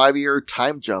 5-year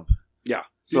time jump. Yeah.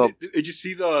 So Did you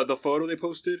see the photo they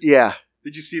posted? yeah.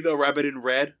 Did you see the rabbit in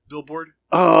red billboard?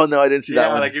 Oh no, I didn't see that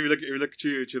Yeah, one. like if you look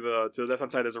to the left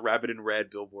hand side, there's a rabbit in red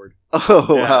billboard. Oh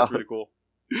Yeah, wow. that's really cool.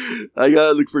 I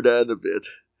gotta look for that in a bit.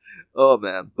 Oh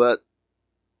man, but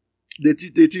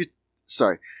did you?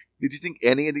 Sorry, did you think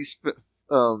any of these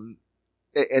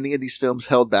films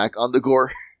held back on the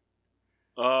gore,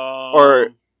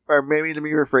 or maybe let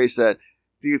me rephrase that?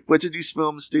 Which of these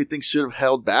films do you think should have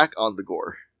held back on the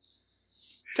gore?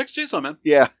 Texas Chainsaw, man.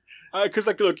 Yeah. Because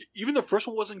like, look, even the first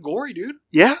one wasn't gory, dude.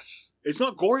 Yes. It's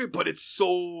not gory, but it's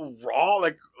so raw.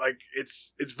 Like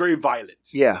it's very violent.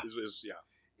 Yeah. Yeah.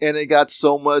 And it got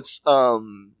so much.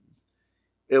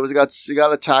 It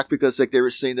got attacked because like they were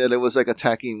saying that it was like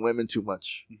attacking women too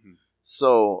much. Mm-hmm.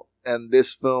 So, and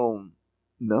this film,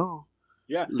 no.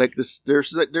 Yeah. Like this,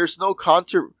 there's nothing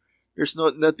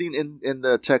in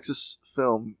the Texas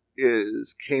film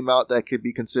came out that could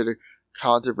be considered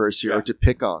controversy or to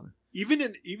pick on.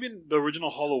 Even the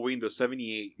original Halloween, the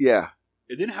 78, Yeah.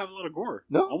 it didn't have a lot of gore.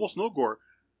 No. Almost no gore.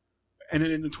 And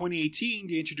then in the 2018,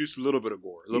 they introduced a little bit of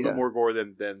gore, a little Yeah. bit more gore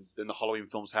than the Halloween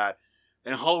films had.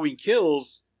 And Halloween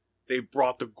Kills, they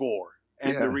brought the gore,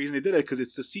 and Yeah. the reason they did it because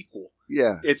it's the sequel.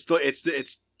 Yeah. It's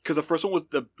because the first one was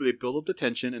they built up the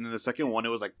tension, and then the second one it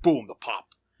was like boom, the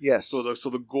pop. Yes. So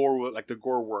the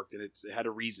gore worked, and it had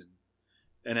a reason.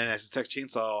 And then as the Texas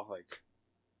Chainsaw, like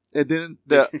it didn't.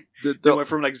 they The went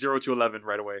from like 0 to 11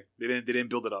 right away. They didn't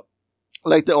build it up.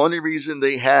 like the only reason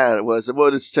they had was,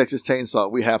 well, it's Texas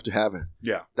Chainsaw. We have to have it.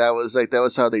 Yeah. That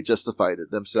was how they justified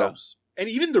it themselves. And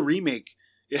even the remake,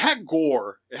 it had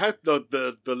gore. It had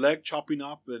the leg chopping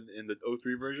up in the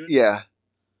 03 version. Yeah.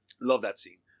 Love that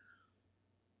scene.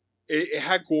 It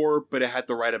had gore, but it had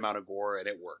the right amount of gore, and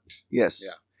it worked. Yes.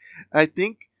 Yeah. I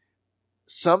think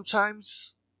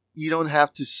sometimes you don't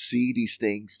have to see these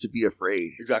things to be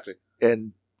afraid. Exactly.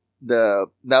 And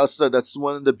that's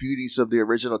one of the beauties of the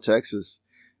original Texas,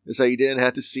 is that you didn't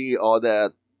have to see all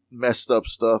that messed up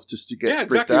stuff just to get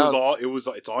freaked out.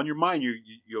 It's on your mind.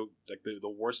 You like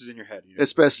the worst is in your head. You know?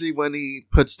 Especially when he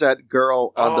puts that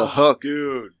girl on the hook.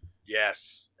 dude.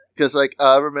 Yes. Because like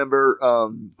I remember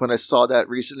when I saw that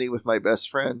recently with my best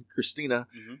friend Christina,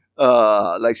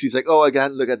 Mm-hmm. like she's like, "Oh, I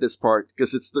gotta look at this part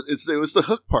because it was the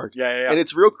hook part, Yeah. and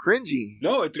it's real cringy."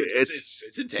 No,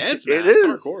 it's intense, man. It is.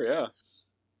 It's hardcore, yeah.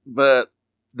 But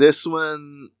this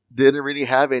one didn't really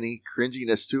have any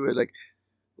cringiness to it.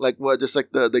 Like what? Just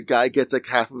like the guy gets like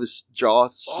half of his jaw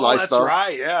sliced off.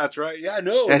 Right. Yeah, that's right. Yeah,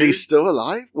 no. And dude. he's still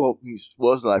alive. Well, he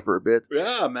was alive for a bit.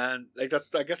 Yeah, man. Like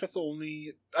I guess that's the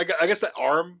only. I guess that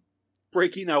arm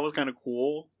breaking that was kind of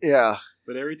cool, Yeah,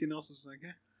 but everything else was like,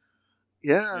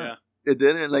 yeah. It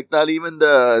didn't. Like not even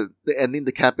the ending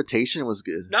decapitation was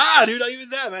good. nah, dude, not even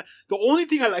that, man. The only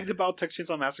thing I liked about Texas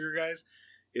Chainsaw Massacre, guys,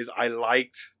 is I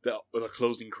liked the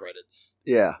closing credits.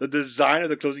 Yeah, The design of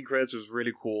the closing credits was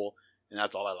really cool, and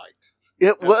that's all I liked.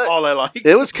 it That's was. all I liked.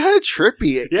 It was kind of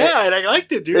trippy. Yeah, and I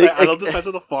liked it, dude. I love the size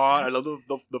of the font. I love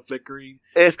the flickering.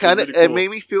 It kind of really cool. it made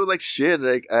me feel like shit.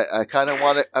 Like I kind of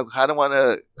want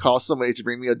to call somebody to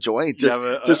bring me a joint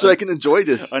just so I can enjoy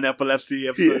this. An epilepsy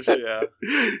episode. Yeah.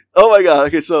 Oh my god.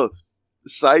 Okay, so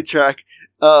sidetrack.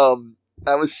 I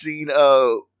was seeing.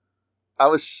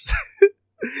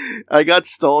 I got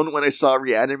stoned when I saw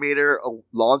Reanimator a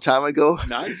long time ago,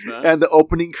 Nice, man. and the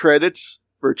opening credits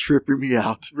were tripping me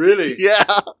out. Really? Yeah,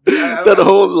 Yeah, the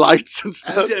whole lights and I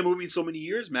stuff. haven't seen that movie in so many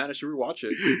years, man. I should rewatch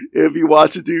it. If you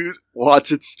watch it, dude,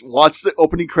 watch it. Watch the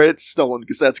opening credits stoned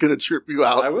because that's gonna trip you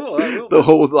out. I will. The man.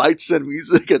 whole lights and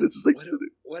music, and it's just like,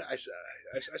 What I've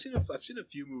seen a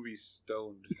few movies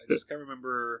stoned. I just can't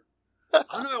remember. I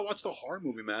don't know. I watched a horror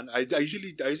movie, man. I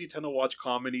usually tend to watch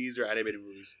comedies or animated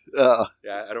movies.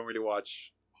 Yeah, I don't really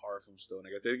watch horror films stoned.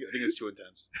 I think it's too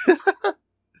intense.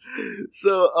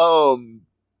 So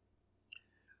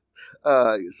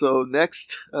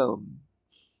next, oh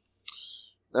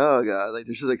god, like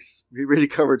there's just like we really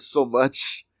covered so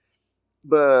much,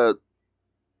 but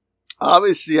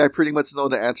Obviously, I pretty much know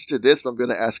the answer to this, but I'm going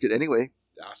to ask it anyway.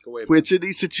 Ask away. Which of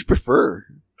these did you prefer?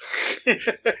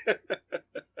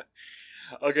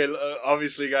 Okay,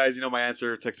 obviously, guys, you know my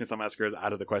answer. Texas Chainsaw Massacre is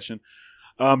out of the question.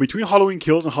 Between Halloween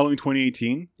Kills and Halloween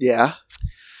 2018, Yeah.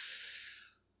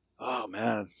 oh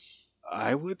man,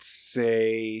 I would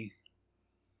say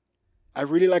I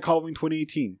really like Halloween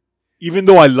 2018. Even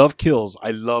though I love Kills,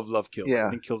 I love Kills. Yeah. I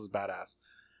think Kills is badass.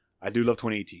 I do love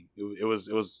 2018. It was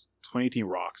 2018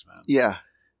 rocks, man. Yeah.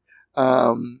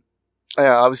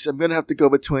 Yeah, obviously, I'm gonna have to go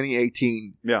with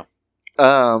 2018. Yeah.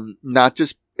 Not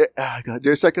just God,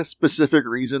 there's like a specific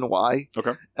reason why.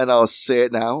 Okay. And I'll say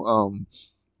it now.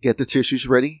 Get the tissues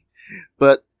ready.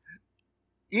 But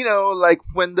you know, like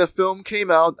when the film came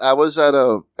out, I was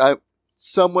I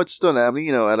somewhat still am,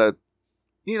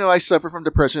 I suffer from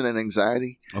depression and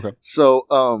anxiety. Okay. So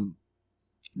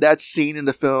that scene in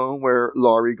the film where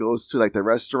Laurie goes to like the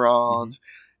restaurant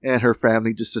and her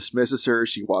family just dismisses her,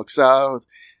 she walks out.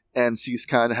 And she's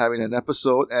kind of having an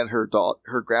episode, and her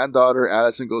granddaughter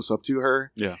Allison goes up to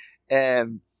her. Yeah.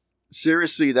 And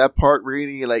seriously, that part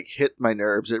really like hit my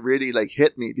nerves. It really like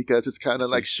hit me because it's kind of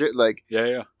like shit. Like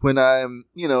Yeah. when I'm,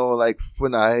 like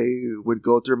when I would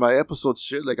go through my episodes,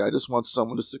 shit. Like I just want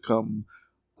someone just to come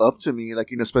up to me, like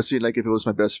especially like if it was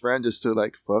my best friend, just to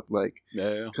like fuck, like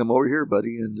Yeah. come over here,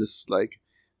 buddy, and just like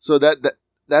so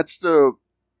that's the.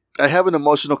 I have an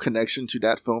emotional connection to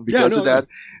that film because of that,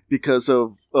 because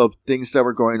of things that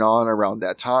were going on around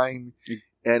that time,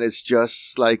 and it's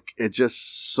just like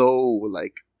so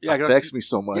like affects me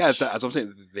so much. Yeah, that's what I'm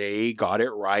saying. They got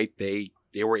it right. They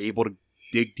were able to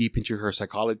dig deep into her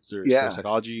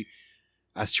psychology.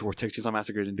 As to where Texas Chainsaw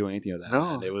Massacre didn't do anything of that.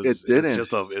 No, man. it didn't.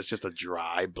 It's just a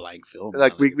dry blank film.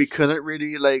 Like man. we couldn't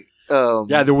really like.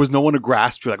 There was no one to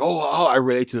grasp to like, oh, I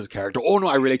relate to this character. Oh no,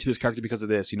 I relate to this character because of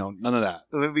this. None of that.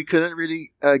 I mean, we couldn't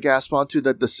really grasp onto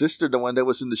the sister, the one that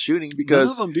was in the shooting, None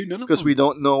because of them, dude. None of because them. we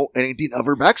don't know anything of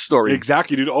her backstory.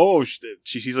 Exactly, dude. Oh,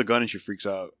 she sees a gun and she freaks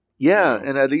out. Yeah, Yeah.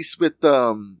 and at least with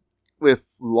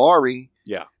Laurie,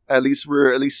 Yeah. at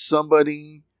least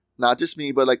somebody, not just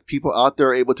me, but like people out there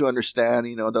are able to understand,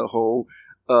 the whole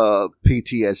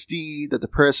PTSD, the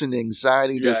depression, the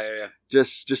anxiety,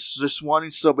 just wanting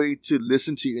somebody to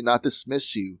listen to you, not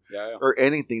dismiss you or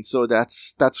anything. So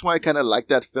that's why I kind of like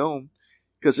that film,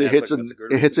 because it hits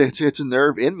a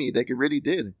nerve in me, like it really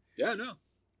did. Yeah, no.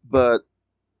 But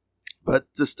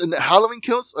just in the Halloween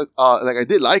Kills, like I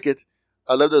did like it.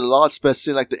 I loved it a lot,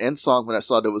 especially like the end song when I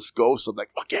saw there was Ghosts. I'm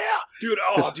like, fuck yeah, dude!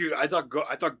 Dude, I thought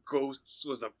Ghosts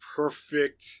was the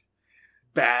perfect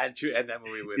band to end that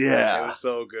movie with. Yeah, man. It was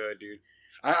so good, dude.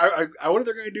 I wonder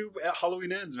they're gonna do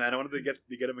Halloween Ends, man. I wanted to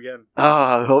get him again.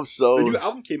 I hope so. The new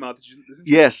album came out. Did you listen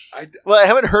to Yes. it? Well, I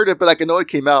haven't heard it, but like I know it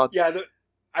came out. Yeah,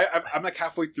 I'm like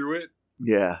halfway through it.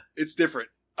 Yeah, it's different.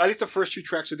 At least the first 2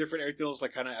 tracks are different. Everything else,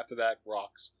 like kind of after that,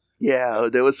 rocks. Yeah,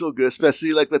 they were so good,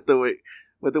 especially like with the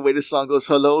way the song goes,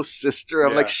 "Hello, sister."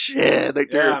 I'm like, shit.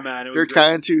 Like man, they're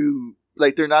trying to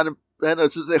like they're not. I know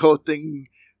this is the whole thing.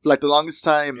 Like the longest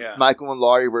time, Michael and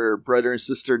Laurie were brother and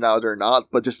sister. Now they're not.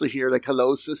 But just to hear like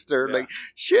 "Hello, sister," like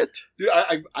shit. Dude,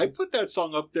 I put that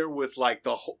song up there with like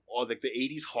the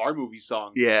 '80s horror movie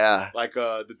songs. Yeah, like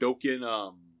the Dokken.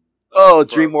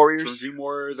 Dream Warriors. Dream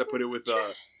Warriors. I put it with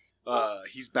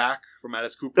He's Back from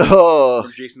Alice Cooper.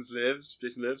 From Jason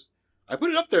Lives. I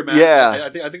put it up there, man. Yeah, I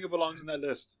think it belongs in that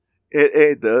list.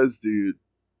 It does, dude.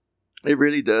 It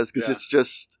really does, because it's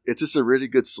just a really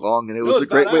good song, and it was a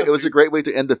great way. It was a great way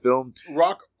to end the film.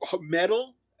 Rock,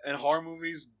 metal, and horror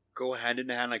movies go hand in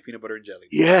hand like peanut butter and jelly.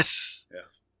 Yes. Yeah.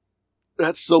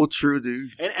 That's so true,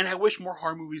 dude. And I wish more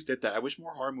horror movies did that. I wish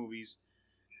more horror movies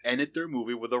ended their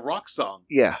movie with a rock song.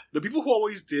 Yeah. The people who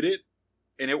always did it,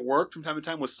 and it worked from time to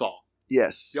time, was Saw.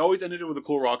 Yes. They always ended it with a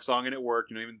cool rock song, and it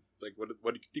worked. Even like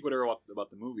what you think whatever about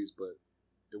the movies, but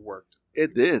it worked.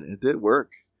 It did. It did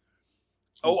work.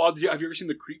 Oh, have you ever seen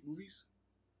the Creep movies?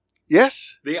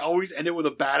 Yes. They always ended with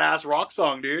a badass rock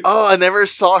song, dude. Oh, I never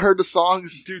heard the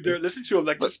songs. Dude, listen to them.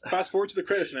 Like, just fast forward to the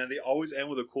credits, man. They always end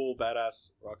with a cool, badass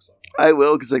rock song. I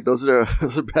will, because like those are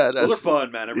badass. Those are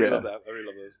fun, man. I really love that. I really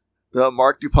love those. The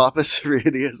Mark Duplass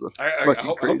really is. I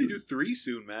hope they do 3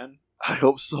 soon, man. I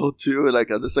hope so too. Like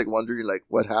I'm just like wondering like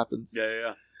what happens.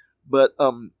 Yeah. But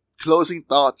closing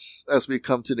thoughts as we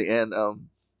come to the end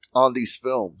on these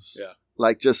films. Yeah.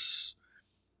 Like just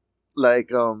like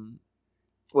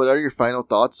what are your final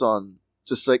thoughts on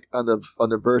just like on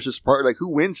the versus part? Like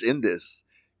who wins in this?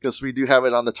 Because we do have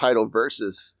it on the title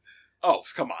versus. Oh,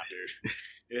 come on, dude.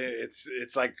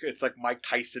 it's like Mike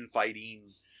Tyson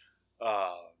fighting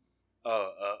a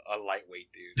lightweight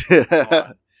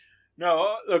dude.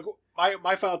 No, look,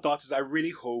 my final thoughts is I really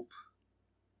hope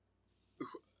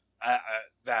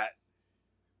that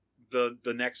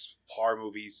the next horror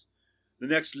movies, the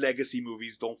next legacy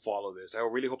movies don't follow this. I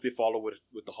really hope they follow what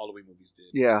the Halloween movies did.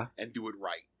 Yeah. And do it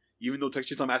right. Even though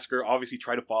Texas Chainsaw Massacre obviously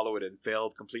tried to follow it and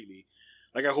failed completely.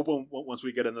 Like, I hope once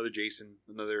we get another Jason,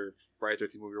 another Friday the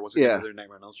 13th movie, or once we get another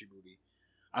Nightmare on Elm Street movie,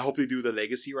 I hope they do the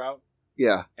legacy route.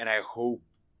 Yeah. And I hope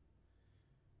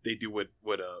they do what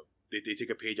they take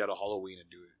a page out of Halloween and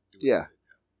do it. Yeah.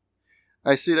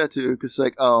 I see that too, because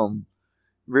like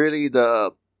really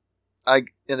and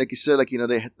like you said, like, you know,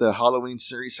 the Halloween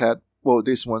series had, well,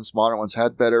 this one's modern ones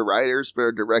had better writers,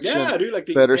 better direction, yeah, dude, like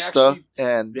better they stuff, actually,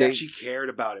 and they actually cared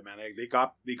about it, man. Like, they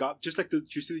got just like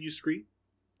did you see the new Scream?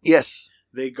 Yes,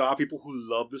 they got people who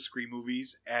love the Scream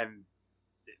movies, and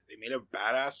they made a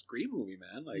badass Scream movie,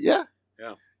 man. Like, yeah,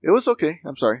 it was okay.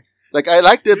 I'm sorry, like I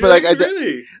liked it, but like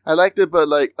I liked it, but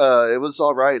like it was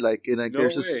all right. Like, and like no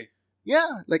there's way. this,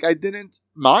 yeah, like I didn't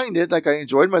mind it. Like I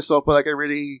enjoyed myself, but like I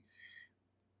really.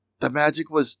 The magic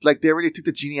was like they already took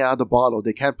the genie out of the bottle.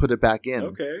 They can't put it back in.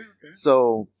 Okay.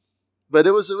 So, but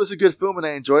it was a good film, and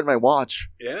I enjoyed my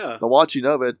watch. Yeah, The watching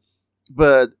of it,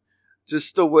 but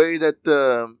just the way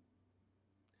that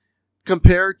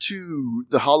compared to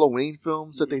the Halloween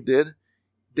films that they did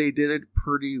it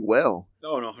pretty well.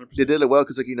 no, 100%. They did it well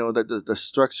because, like, you know, the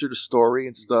structure, the story,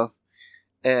 and stuff,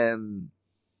 and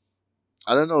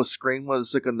I don't know. Scream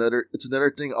was like another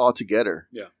thing altogether.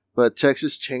 Yeah. But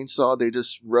Texas Chainsaw, they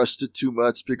just rushed it too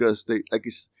much because they, like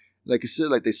you said,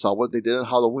 like they saw what they did in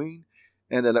Halloween,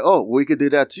 and they're like, oh, we could do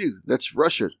that too. Let's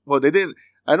rush it. Well, they didn't.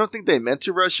 I don't think they meant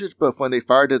to rush it, but when they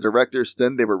fired the directors,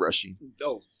 then they were rushing.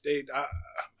 No,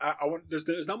 I want.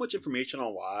 There's not much information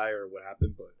on why or what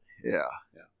happened, but Yeah.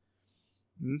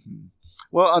 Mm-hmm.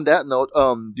 Well, on that note,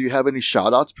 do you have any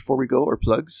shout outs before we go, or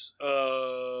plugs?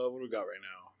 what do we got right now?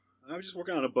 I'm just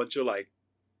working on a bunch of, like,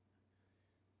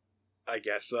 I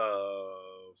guess, what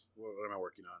am I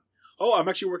working on? Oh, I'm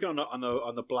actually working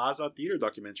on the Plaza Theater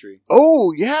documentary.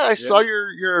 Oh yeah, I saw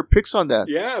your pics on that.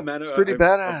 Yeah, man, It's pretty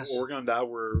badass. I'm working on that.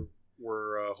 We're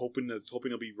hoping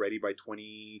it'll be ready by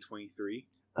 2023.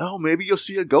 Oh, maybe you'll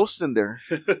see a ghost in there.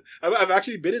 I've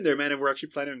actually been in there, man, and we're actually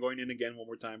planning on going in again one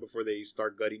more time before they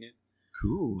start gutting it.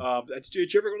 Cool.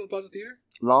 Did you ever go to the Plaza Theater?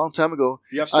 Long time ago.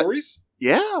 Do you have stories?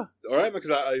 Yeah. All right, man.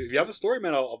 Because if you have a story,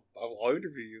 man, I'll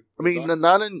interview you. I mean,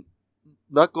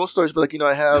 not ghost stories, but like, you know,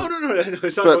 I have. No.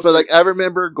 It's not But like, I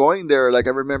remember going there. Like,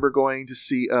 I remember going to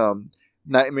see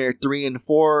Nightmare 3 and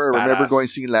 4. I remember going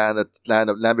to see Land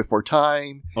Before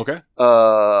Time. Okay.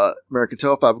 American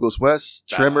Tail, Five Goes West,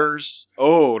 Badass. Tremors.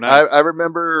 Oh, nice. I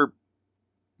remember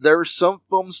there were some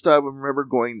films that I remember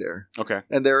going there. Okay.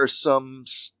 And there are some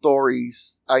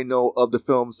stories I know of the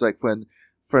films, like when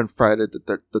Friday the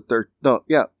third.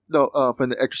 When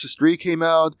The Exorcist 3 came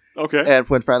out. Okay. And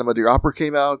when Phantom of the Opera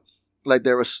came out. Like,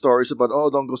 there were stories about, oh,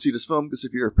 don't go see this film because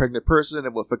if you're a pregnant person,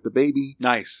 it will affect the baby.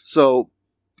 Nice. So,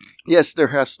 yes, there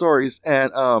have stories.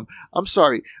 And I'm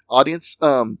sorry, audience.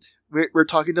 We're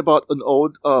talking about an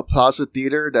old Plaza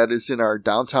Theater that is in our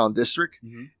downtown district.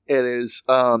 Mm-hmm. It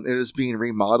is being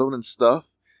remodeled and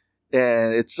stuff,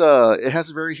 and it has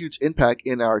a very huge impact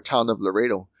in our town of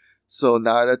Laredo. So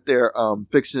now that they're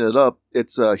fixing it up,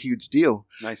 it's a huge deal.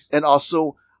 Nice. And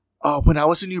also, when I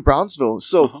was in New Brownsville,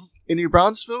 in New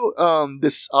Brownsville,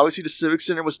 this obviously the Civic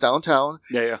Center was downtown.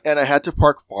 Yeah. And I had to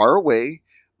park far away.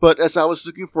 But as I was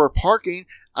looking for parking,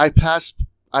 I passed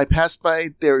by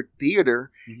their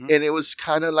theater, and it was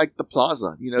kind of like the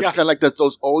Plaza. You know, it's kind of like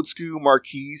those old school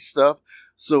marquee stuff.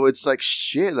 So it's like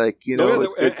shit, like, you know.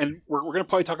 And we're gonna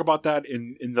probably talk about that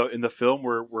in the film.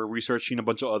 We're researching a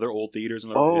bunch of other old theaters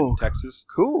in Texas.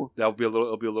 Cool. It'll be a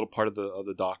little part of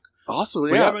the doc. Awesome.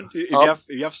 But yeah. Man, if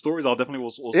you have stories, I'll definitely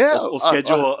we'll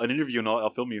schedule an interview and I'll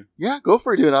film you. Yeah, go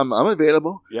for it, dude. I'm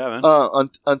available. Yeah,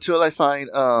 man. Until I find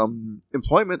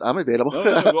employment, I'm available.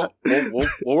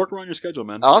 We'll work around your schedule,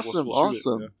 man. Awesome.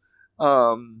 We'll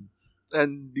yeah.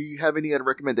 And do you have any other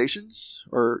recommendations,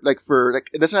 or like for like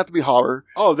it doesn't have to be horror?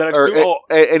 Oh, that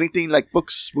anything like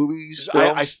books, movies,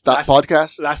 films,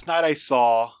 podcasts. Last night I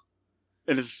saw,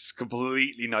 and it's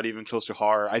completely not even close to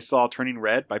horror. I saw Turning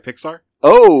Red by Pixar.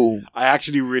 Oh, I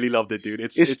actually really loved it, dude.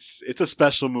 It's a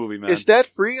special movie, man. Is that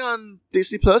free on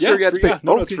Disney Plus? Yeah, or you have to pay? Yeah.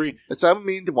 No, it's free. So I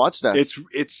mean to watch that.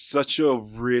 It's such a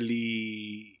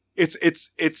really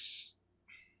it's.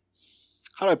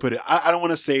 How do I put it? I don't want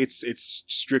to say it's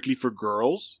strictly for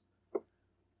girls,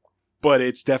 but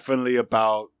it's definitely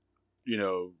about, you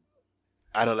know,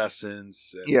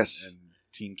 adolescents and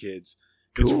teen kids.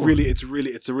 Cool. It's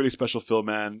a really special film,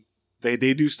 man. They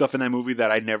do stuff in that movie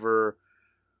that I never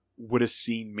would have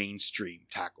seen mainstream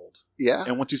tackled. Yeah.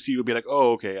 And once you see, you'll be like,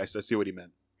 oh, okay, I see what he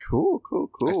meant. Cool.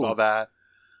 I saw that.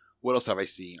 What else have I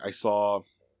seen? I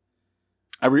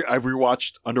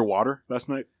rewatched Underwater last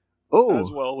night as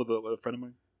Oh, well with a friend of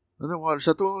mine. Underwater. Is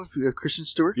that the one with Christian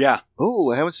Stewart? Yeah.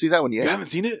 Oh, I haven't seen that one yet. You haven't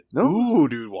seen it? No. Ooh,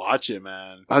 dude, watch it,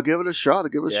 man. I'll give it a shot.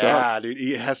 Yeah, dude,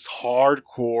 it has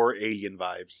hardcore alien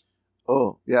vibes.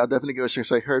 Oh, yeah, I'll definitely give it a shot.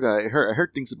 So I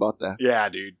heard things about that. Yeah,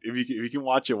 dude. If you can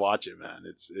watch it, man.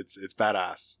 It's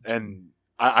badass. And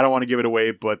I don't want to give it away,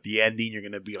 but the ending, you're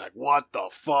gonna be like, "What the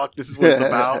fuck? This is what it's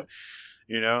about."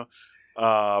 You know.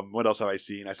 What else have I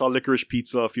seen? I saw Licorice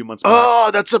Pizza a few months back. Oh,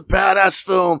 that's a badass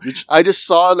film. Did you- I just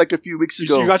saw it like a few weeks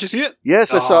ago. You got to see it?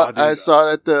 Yes, I Oh, saw. dude. I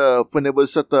saw it when it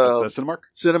was at The the Cinemark?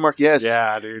 Cinemark. Yes,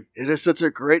 Yeah, dude. it is such a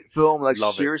great film. Like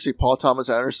Love it. seriously, Paul Thomas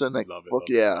Anderson. Like, Love it, fuck love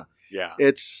it. yeah. Yeah.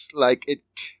 It's like it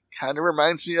kind of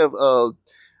reminds me of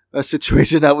a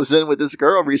situation I was in with this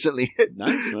girl recently,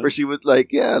 Nice, man. where she was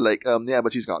like, yeah,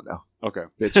 but she's gone now. Okay.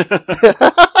 Bitch.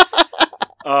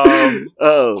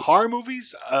 Oh, Horror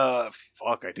movies?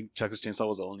 Fuck. I think Texas Chainsaw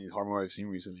was the only horror movie I've seen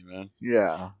recently, man.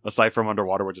 yeah. Aside from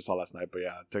Underwater, which I saw last night. But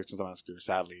yeah, Texas Chainsaw Massacre,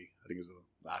 sadly, I think is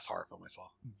the last horror film I saw.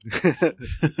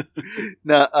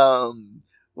 Now,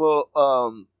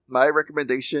 my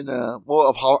recommendation, of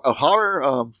horror,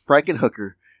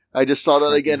 Frankenhooker. I just saw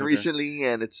that again Frankenhooker. recently,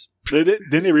 and it's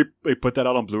Didn't they put that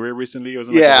out on Blu-ray recently? It was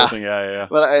Yeah. thing. Yeah.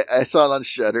 well, I saw it on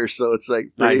Shudder, so it's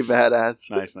like pretty Nice. badass.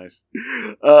 Nice.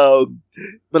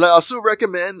 But I also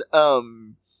recommend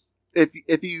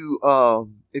if you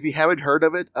haven't heard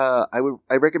of it,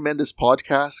 I recommend this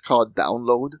podcast called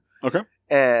Download. Okay.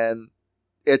 And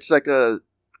it's like a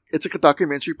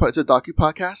documentary. It's a docu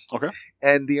podcast. Okay.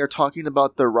 And they are talking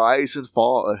about the rise and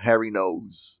fall of Harry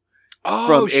Nose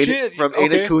Oh, from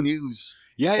okay. Anaco News.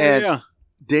 Yeah. And-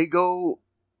 They go.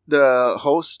 The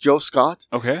host Joe Scott.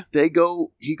 Okay.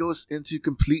 He goes into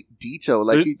complete detail.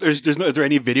 Like Is there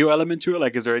any video element to it?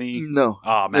 Like, is there any? no.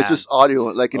 Oh man, It's just audio.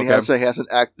 Like, and Okay. he has an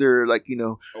actor, like,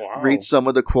 wow. read some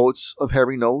of the quotes of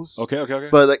Harry Nose. Okay.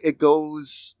 But like it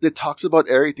talks about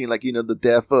everything, like, the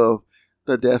death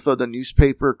of the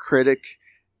newspaper critic,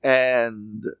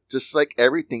 and just like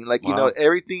everything, like, Wow.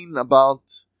 everything about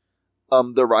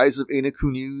the rise of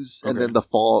Anaco News and Okay. then the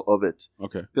fall of it.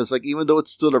 Okay. Because like even though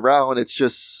it's still around, it's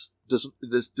just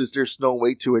there's no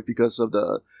weight to it because of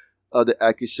the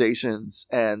accusations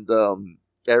and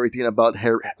everything about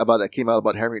that came out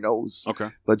about Harry Nose.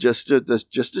 Okay. But just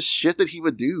the shit that he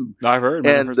would do, No, I've heard.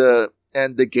 man, I've heard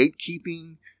and the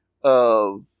gatekeeping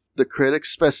of the critics,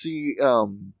 especially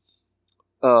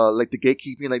like the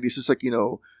gatekeeping, like this is like,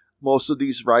 most of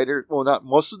these writers, well, not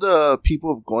most of the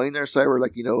people going their side were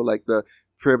like, like the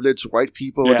privileged white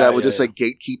people that would just like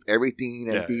gatekeep everything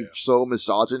and be so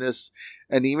misogynist.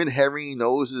 And even Harry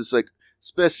Nose is like,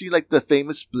 especially like the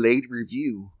famous Blade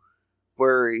review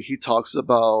where he talks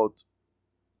about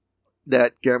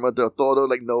that Guillermo del Toro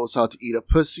like knows how to eat a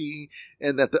pussy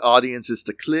and that the audience is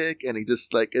the clique, and he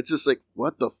just like, it's just like,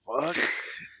 what the fuck?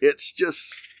 It's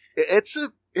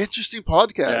a interesting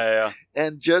podcast. Yeah.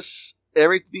 And just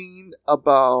everything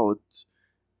about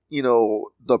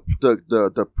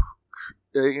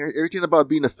everything about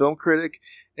being a film critic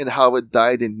and how it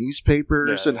died in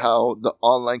newspapers and how the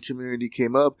online community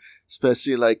came up,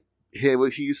 especially like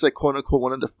he's like quote unquote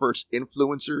one of the first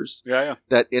influencers Yeah.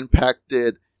 that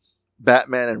impacted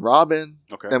Batman and Robin.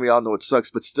 Okay. And we all know it sucks,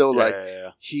 but still,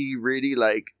 Yeah. he really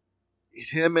like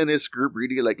him and his group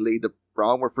really like laid the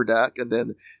groundwork for that, and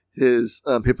then his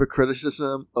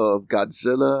hypocriticism of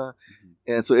Godzilla.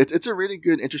 And so it's a really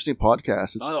good, interesting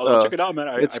podcast. It's I'll check it out,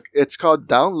 man. it's called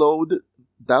Download,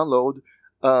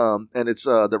 and it's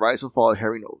the rise and fall of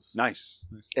Harry Nose. Nice.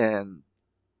 And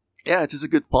yeah, it's just a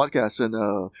good podcast. And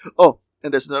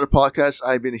and there's another podcast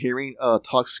I've been hearing,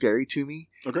 Talk Scary to Me,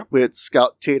 Okay. with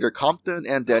Scout Tater Compton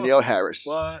and Danielle Harris.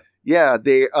 What? Yeah,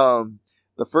 they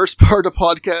the first part of the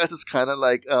podcast is kind of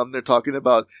like they're talking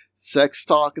about sex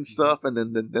talk and stuff, and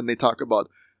then they talk about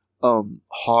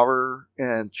horror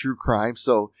and true crime.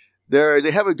 So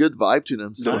they have a good vibe to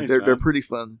them. So Nice, they're man. pretty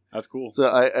fun. That's cool. So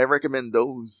I recommend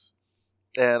those.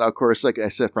 And of course, like I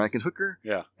said, Frankenhooker.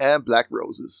 Yeah. And Black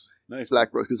Roses. Nice.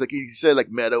 Black Rose, because like he said, like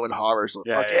meadow and horror. So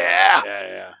Yeah. fuck Yeah.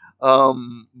 yeah.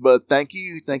 But thank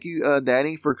you,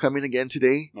 Danny, for coming again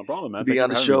today No problem, man. to be Thank you on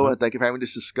for the having show, me, man. and thank you for having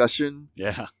this discussion.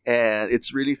 Yeah. And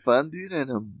it's really fun, dude.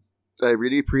 And I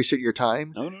really appreciate your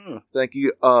time. No. Thank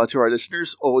you to our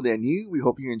listeners, old and new. We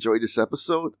hope you enjoyed this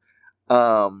episode.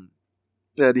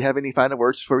 Do you have any final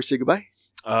words before we say goodbye?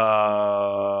 No,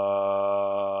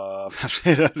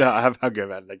 I'm good,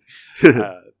 man. Like,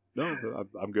 no,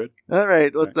 I'm good. All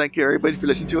right. Well, Right. thank you, everybody, for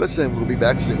listening to us, and we'll be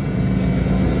back soon.